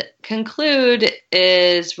 And conclude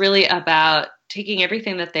is really about taking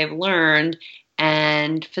everything that they've learned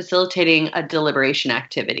and facilitating a deliberation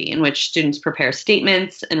activity in which students prepare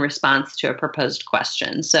statements in response to a proposed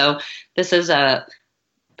question. So this is a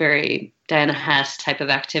very Diana Hess type of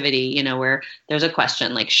activity, where there's a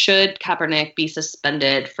question like, should Kaepernick be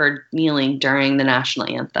suspended for kneeling during the national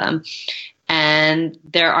anthem? And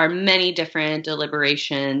there are many different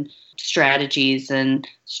deliberation strategies and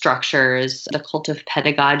structures. The Cult of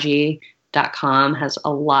Pedagogy.com has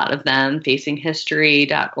a lot of them.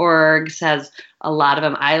 FacingHistory.org has a lot of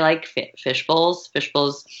them. I like Fishbowls.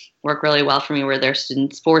 Fishbowls work really well for me, where there's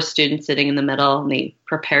four students sitting in the middle and they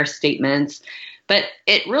prepare statements. But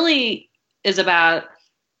it really is about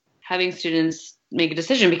having students make a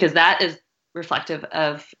decision, because that is reflective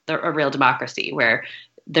of a real democracy, where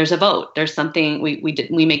there's a vote. There's something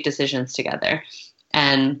we make decisions together,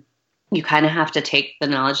 and you kind of have to take the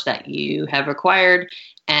knowledge that you have acquired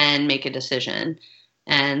and make a decision.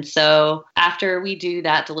 And so after we do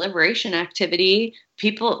that deliberation activity,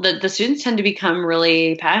 the students tend to become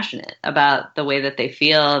really passionate about the way that they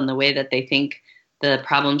feel and the way that they think the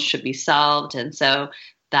problems should be solved. And so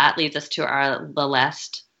that leads us to the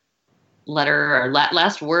last letter, or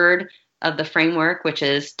last word of the framework, which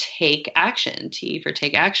is take action, T for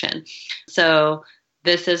take action. So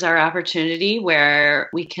this is our opportunity where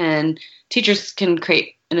teachers can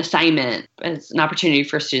create an assignment as an opportunity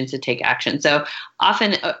for students to take action. So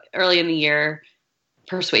often early in the year,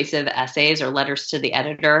 persuasive essays or letters to the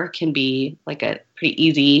editor can be like a pretty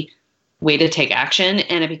easy way to take action,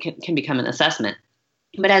 and it can become an assessment.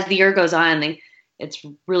 But as the year goes on, it's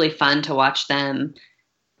really fun to watch them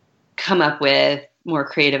come up with more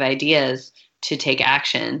creative ideas to take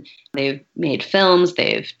action. They've made films,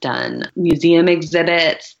 they've done museum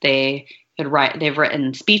exhibits, they've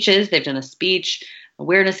written speeches, they've done a speech,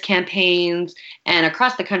 awareness campaigns, and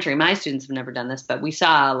across the country, my students have never done this, but we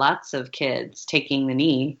saw lots of kids taking the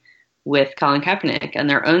knee with Colin Kaepernick in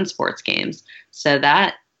their own sports games. So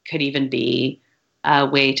that could even be a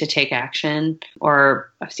way to take action.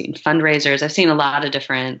 Or I've seen fundraisers. I've seen a lot of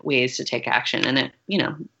different ways to take action, and it,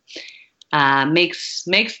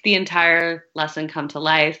 makes the entire lesson come to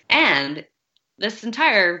life. And this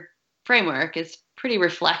entire framework is pretty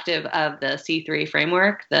reflective of the C3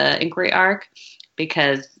 framework, the inquiry arc,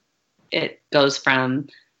 because it goes from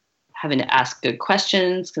having to ask good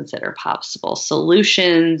questions, consider possible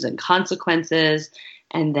solutions and consequences,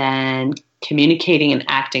 and then communicating and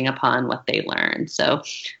acting upon what they learn. So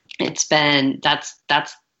that's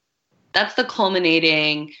the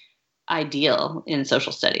culminating ideal in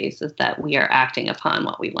social studies, is that we are acting upon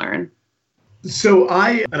what we learn. So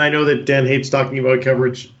I know that Dan hates talking about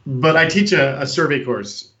coverage, but I teach a survey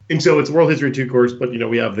course. And so it's World History 2 course, but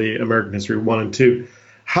we have the American History 1 and 2.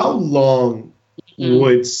 How long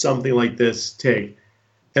would something like this take?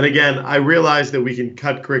 And again, I realize that we can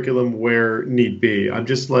cut curriculum where need be. I'm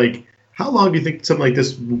just like, how long do you think something like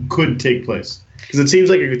this could take place? Because it seems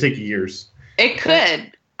like it could take years. It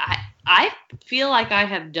could. I feel like I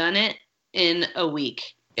have done it in a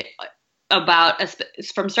week,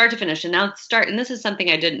 from start to finish. And and this is something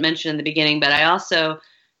I didn't mention in the beginning, but I also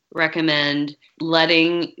recommend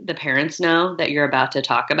letting the parents know that you're about to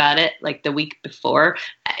talk about it, like the week before.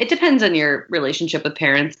 It depends on your relationship with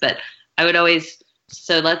parents, but I would always,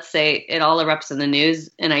 so let's say it all erupts in the news,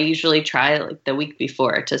 and I usually try like the week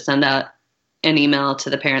before to send out an email to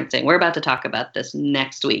the parents saying, we're about to talk about this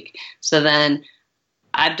next week. So then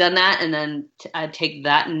I've done that, and then I take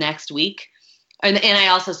that next week, and I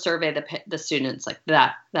also survey the students like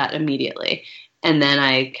that immediately, and then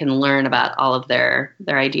I can learn about all of their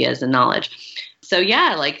ideas and knowledge. So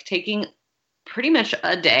yeah, like taking pretty much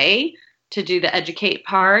a day to do the educate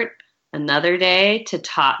part, another day to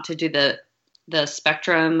do the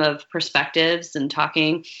spectrum of perspectives and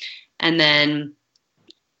talking, and then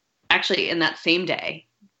actually in that same day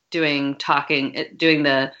doing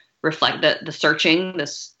the searching,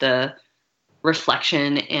 the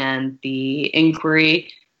reflection and the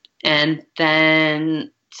inquiry, and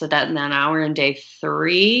then so that in an hour in day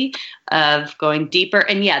 3 of going deeper.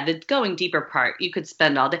 And yeah, the going deeper part you could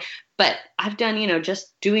spend all day, but I've done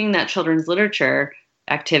just doing that children's literature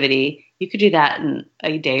activity. You could do that in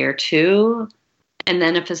a day or 2, and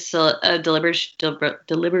then a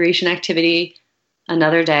deliberation activity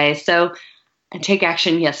another day. So. And take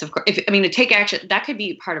action, yes, of course. To take action, that could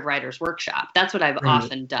be part of writer's workshop. That's what I've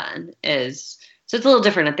often done. So it's a little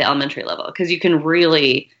different at the elementary level, because you can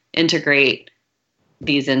really integrate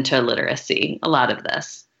these into literacy, a lot of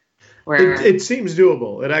this. Where it seems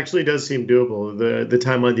doable. It actually does seem doable. The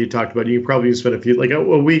timeline that you talked about, you probably spend a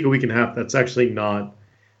week and a half. That's actually not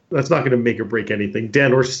That's not going to make or break anything.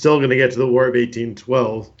 Dan, we're still going to get to the War of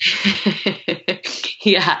 1812.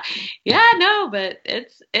 Yeah, no, but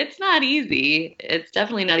it's not easy. It's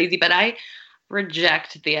definitely not easy. But I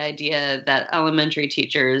reject the idea that elementary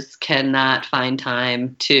teachers cannot find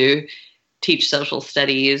time to teach social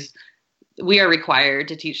studies. We are required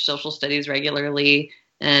to teach social studies regularly,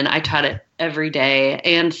 and I taught it every day,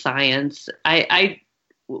 and science. I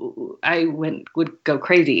would go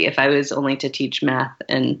crazy if I was only to teach math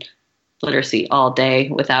and literacy all day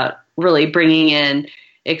without really bringing in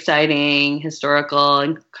exciting historical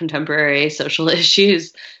and contemporary social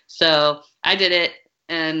issues. So I did it,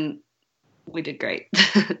 and we did great.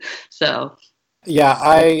 So. Yeah,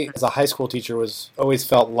 I, as a high school teacher, always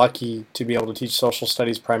felt lucky to be able to teach social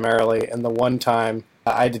studies primarily. And the one time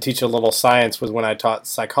I had to teach a little science was when I taught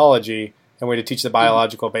psychology, and we had to teach the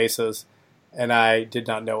biological basis, and I did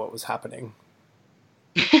not know what was happening.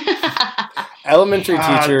 Elementary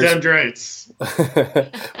teachers. Dendrites.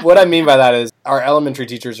 What I mean by that is our elementary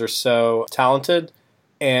teachers are so talented,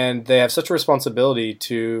 and they have such a responsibility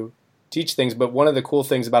to teach things. But one of the cool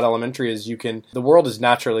things about elementary is the world is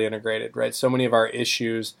naturally integrated, right? So many of our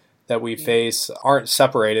issues that we face aren't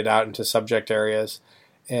separated out into subject areas.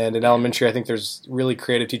 And in elementary, I think there's really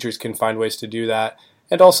creative teachers can find ways to do that.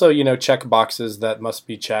 And also, check boxes that must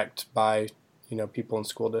be checked by, people in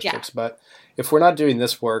school districts. Yeah. But if we're not doing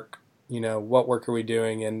this work, what work are we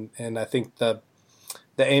doing? And I think the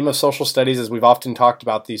aim of social studies, as we've often talked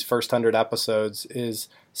about these first 100 episodes, is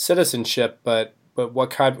citizenship, but what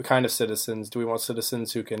kind of citizens? Do we want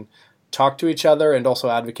citizens who can talk to each other and also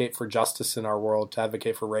advocate for justice in our world, to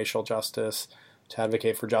advocate for racial justice, to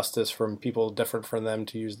advocate for justice from people different from them,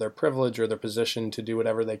 to use their privilege or their position to do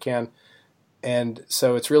whatever they can? And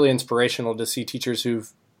so it's really inspirational to see teachers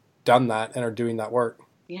who've done that and are doing that work.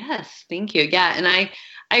 Yes, thank you. Yeah, and I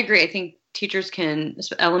agree. I think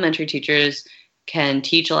elementary teachers can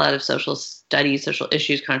teach a lot of social studies, social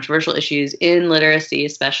issues, controversial issues in literacy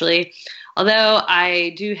especially. Although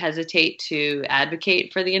I do hesitate to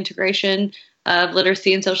advocate for the integration of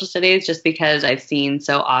literacy and social studies, just because I've seen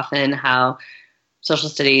so often how social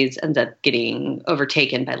studies ends up getting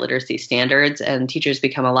overtaken by literacy standards, and teachers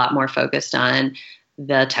become a lot more focused on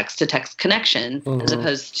the text-to-text connection as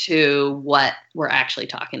opposed to what we're actually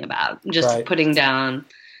talking about. Just putting down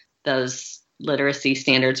those literacy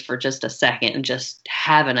standards for just a second and just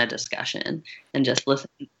having a discussion and just listen.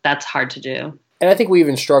 That's hard to do. And I think we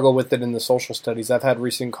even struggle with it in the social studies. I've had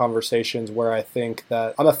recent conversations where I think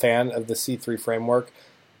that I'm a fan of the C3 framework,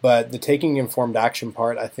 but the taking informed action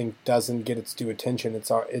part, I think, doesn't get its due attention.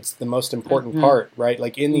 It's the most important part, right?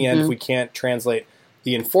 Like in the end, if we can't translate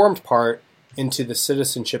the informed part into the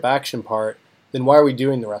citizenship action part, then why are we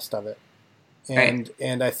doing the rest of it?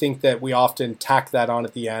 And I think that we often tack that on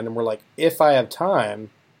at the end, and we're like, if I have time,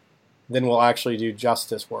 then we'll actually do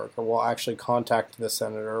justice work, or we'll actually contact the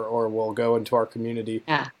senator, or we'll go into our community.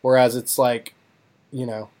 Yeah. Whereas it's like, it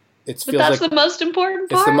feels like that's the most important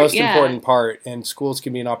part. It's the most important part, and schools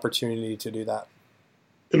can be an opportunity to do that.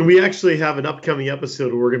 And we actually have an upcoming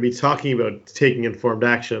episode where we're going to be talking about taking informed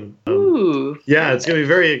action. Ooh. Yeah, it's going to be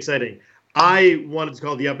very exciting. I wanted to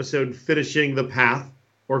call the episode Finishing the Path,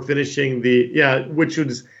 or Finishing which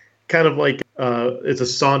was kind of like, it's a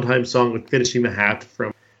Sondheim song with Finishing the Hat,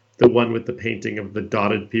 from the one with the painting of the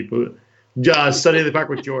dotted people. Sunday in the Park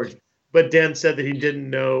with George. But Dan said that he didn't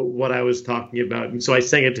know what I was talking about. And so I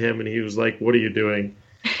sang it to him, and he was like, "What are you doing?"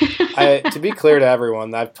 To be clear to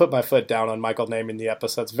everyone, I've put my foot down on Michael naming the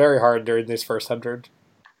episodes very hard during these first 100.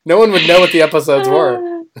 No one would know what the episodes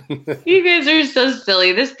were. You guys are so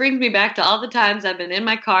silly. This brings me back to all the times I've been in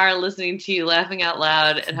my car listening to you laughing out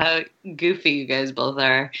loud and how goofy you guys both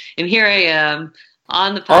are. And here I am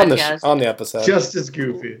on the podcast. On the episode. Just as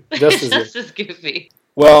goofy. Just as goofy.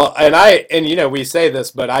 Well, and we say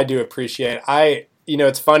this, but I do appreciate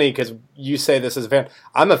it's funny because you say this as a fan.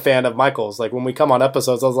 I'm a fan of Michael's. Like when we come on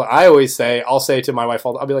episodes, I'll say to my wife,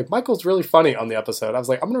 I'll be like, Michael's really funny on the episode. I was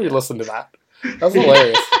like, I'm going to re-listen to that. That was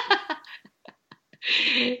hilarious.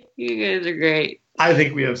 You guys are great. I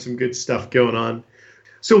think we have some good stuff going on.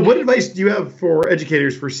 So what advice do you have for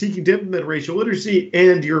educators for seeking to implement racial literacy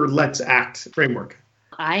and your Let's Act framework?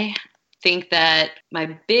 I think that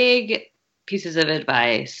my big pieces of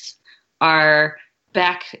advice are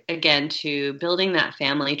back again to building that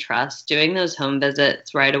family trust, doing those home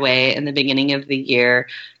visits right away in the beginning of the year,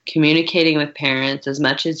 communicating with parents as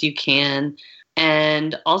much as you can,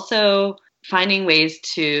 and also finding ways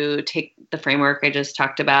to take the framework I just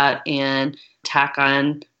talked about and tack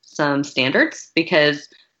on some standards, because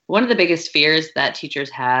one of the biggest fears that teachers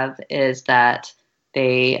have is that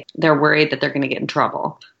they're worried that they're going to get in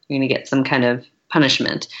trouble. You're going to get some kind of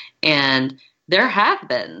punishment. And there have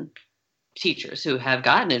been teachers who have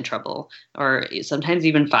gotten in trouble or sometimes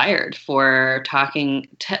even fired for talking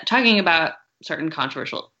about certain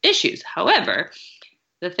controversial issues. However,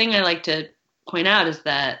 the thing I like to point out is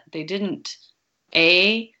that they didn't,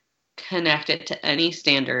 A, connect it to any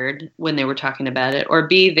standard when they were talking about it, or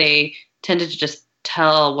B, they tended to just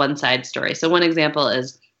tell one side story. So one example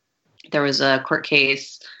is there was a court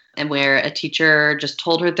case and where a teacher just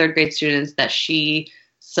told her third grade students that she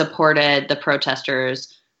supported the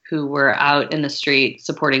protesters who were out in the street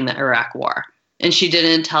supporting the Iraq war. And she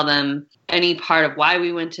didn't tell them any part of why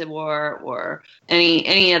we went to war or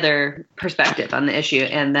any other perspective on the issue.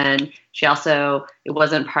 And then she also, it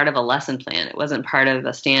wasn't part of a lesson plan. It wasn't part of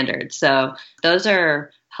a standard. So those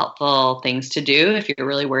are helpful things to do if you're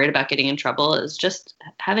really worried about getting in trouble, is just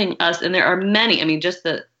having us, and there are many, I mean, just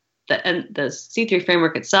the C3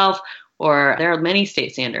 framework itself, or there are many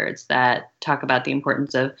state standards that talk about the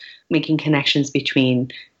importance of making connections between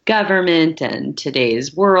government and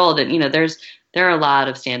today's world. And, there are a lot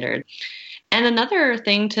of standards. And another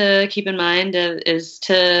thing to keep in mind is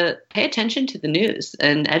to pay attention to the news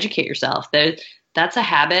and educate yourself. That's a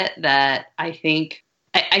habit that I think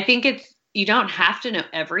it's, you don't have to know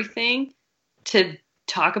everything to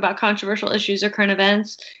talk about controversial issues or current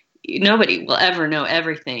events. Nobody will ever know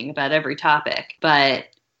everything about every topic, but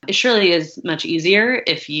it surely is much easier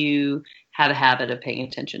if you have a habit of paying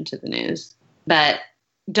attention to the news. But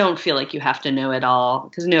don't feel like you have to know it all,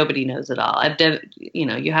 because nobody knows it all.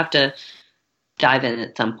 You have to dive in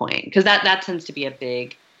at some point, because that tends to be a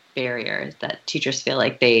big barrier, is that teachers feel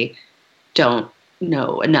like they don't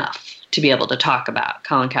know enough to be able to talk about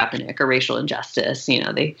Colin Kaepernick or racial injustice.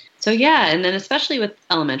 And then especially with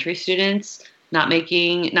elementary students, not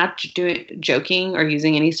joking or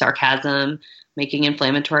using any sarcasm, making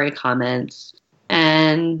inflammatory comments,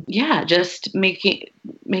 and just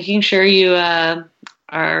making sure you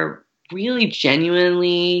are really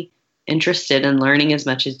genuinely interested in learning as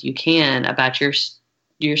much as you can about your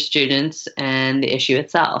students and the issue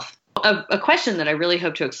itself. A question that I really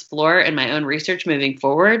hope to explore in my own research moving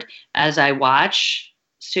forward, as I watch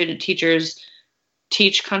student teachers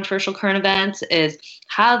teach controversial current events, is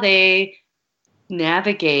how they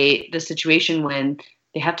navigate the situation when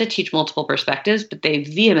they have to teach multiple perspectives, but they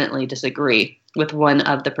vehemently disagree with one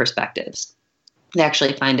of the perspectives. They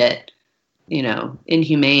actually find it,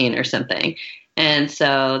 inhumane or something. And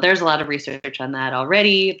so there's a lot of research on that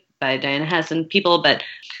already by Diana Hess and people, but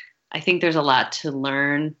I think there's a lot to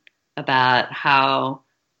learn about how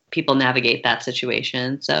people navigate that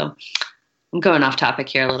situation. So I'm going off topic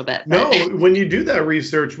here a little bit. No, when you do that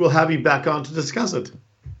research, we'll have you back on to discuss it.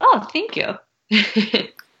 Oh, thank you.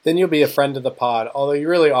 Then you'll be a friend of the pod, although you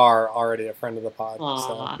really are already a friend of the pod.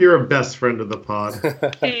 So. You're a best friend of the pod.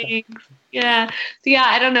 Thanks. Yeah. So,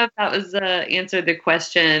 I don't know if that was answered the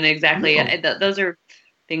question exactly. No. Those are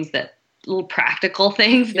things little practical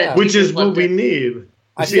things that. Which is what we need.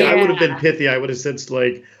 I would have been pithy. I would have said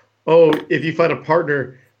if you find a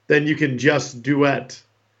partner, then you can just duet.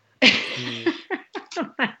 Oh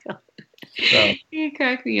my God. So. You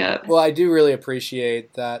crack me up. Well, I do really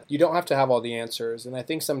appreciate that you don't have to have all the answers. And I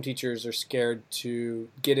think some teachers are scared to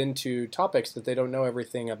get into topics that they don't know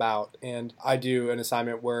everything about. And I do an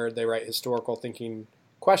assignment where they write historical thinking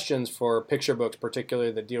questions for picture books,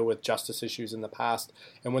 particularly that deal with justice issues in the past.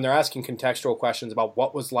 And when they're asking contextual questions about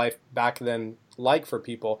what was life back then like for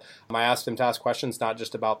people, I ask them to ask questions not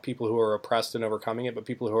just about people who are oppressed and overcoming it, but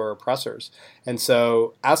people who are oppressors. And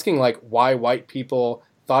so asking why white people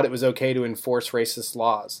thought it was okay to enforce racist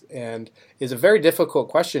laws and is a very difficult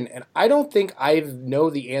question. And I don't think I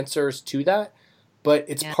know the answers to that, but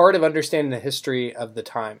it's part of understanding the history of the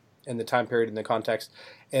time and the time period and the context.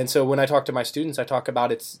 And so when I talk to my students, I talk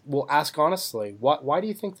about ask honestly, why do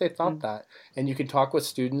you think they thought that? And you can talk with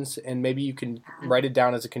students and maybe you can write it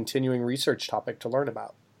down as a continuing research topic to learn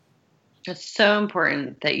about. It's so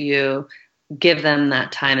important that you give them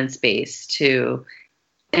that time and space to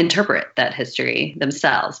interpret that history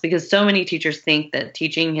themselves, because so many teachers think that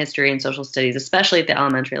teaching history and social studies, especially at the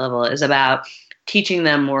elementary level, is about teaching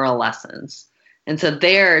them moral lessons. And so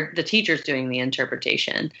they're the teachers doing the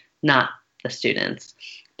interpretation, not the students.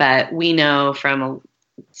 But we know from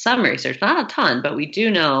some research, not a ton, but we do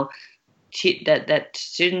know that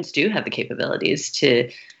students do have the capabilities to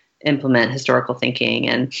implement historical thinking,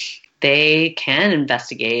 and they can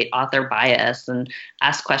investigate author bias and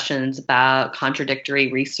ask questions about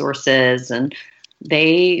contradictory resources, and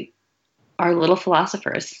they are little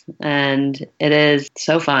philosophers. And it is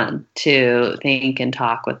so fun to think and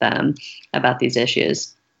talk with them about these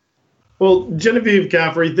issues. Well, Genevieve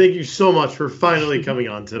Caffrey, thank you so much for finally coming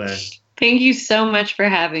on today. Thank you so much for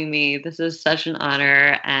having me. This is such an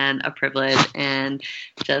honor and a privilege, and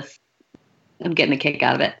I'm getting a kick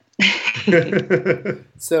out of it.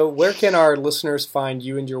 So where can our listeners find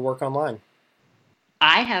you and your work online?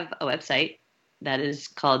 I have a website that is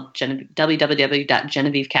called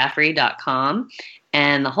www.genevievecaffrey.com,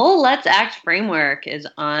 and the whole Let's Act framework is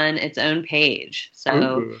on its own page.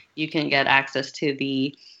 So you can get access to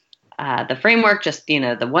the framework, just,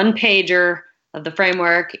 the one pager of the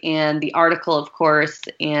framework, and the article, of course.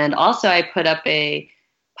 And also I put up a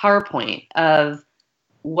PowerPoint of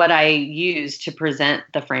what I use to present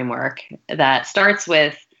the framework that starts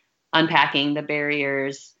with unpacking the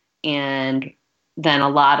barriers and then a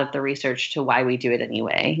lot of the research to why we do it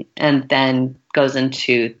anyway, and then goes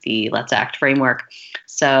into the Let's Act framework.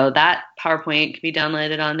 So that PowerPoint can be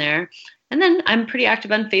downloaded on there. And then I'm pretty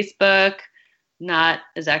active on Facebook, not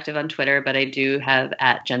as active on Twitter, but I do have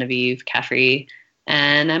at Genevieve Caffrey,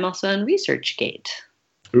 and I'm also on ResearchGate.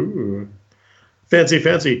 Ooh,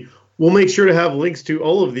 fancy. We'll make sure to have links to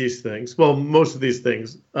all of these things, well, most of these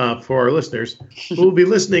things, for our listeners who will be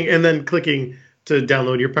listening and then clicking to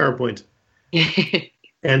download your PowerPoint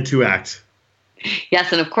and to act.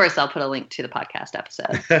 Yes, and of course I'll put a link to the podcast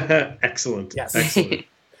episode. Excellent. Yes. Excellent.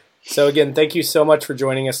 So again, thank you so much for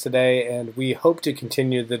joining us today, and we hope to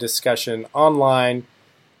continue the discussion online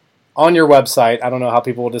on your website. I don't know how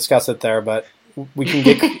people will discuss it there, but we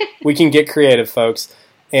can get creative, folks,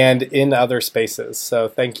 and in other spaces. So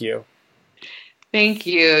thank you. Thank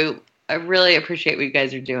you. I really appreciate what you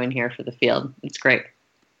guys are doing here for the field. It's great.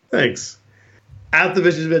 Thanks. At the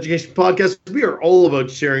Visions of Education podcast, we are all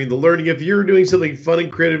about sharing the learning. If you're doing something fun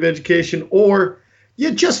in creative education, or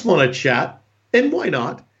you just want to chat, and why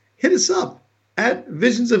not, hit us up at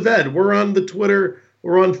Visions of Ed. We're on the Twitter,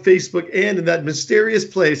 we're on Facebook, and in that mysterious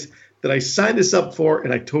place that I signed us up for,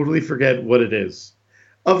 and I totally forget what it is.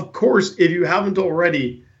 Of course, if you haven't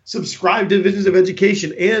already, subscribe to Visions of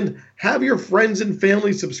Education and have your friends and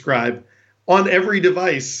family subscribe on every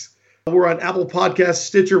device. We're on Apple Podcasts,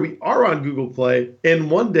 Stitcher. We are on Google Play.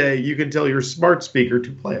 And one day you can tell your smart speaker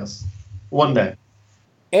to play us. One day.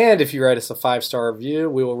 And if you write us a 5-star review,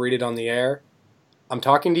 we will read it on the air. I'm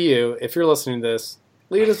talking to you. If you're listening to this,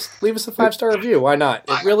 leave us a 5-star review. Why not?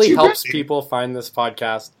 It really helps people find this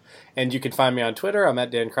podcast. And you can find me on Twitter. I'm at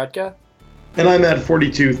Dan Kretka. And I'm at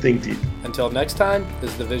 42 Think Deep. Until next time, this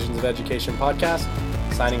is the Visions of Education podcast,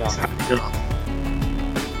 signing off.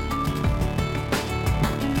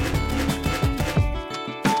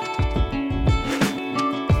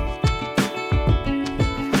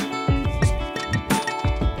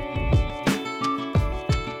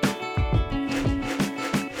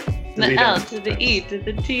 The L to the E to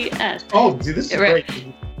the T S. Oh, dude, this is Right. great.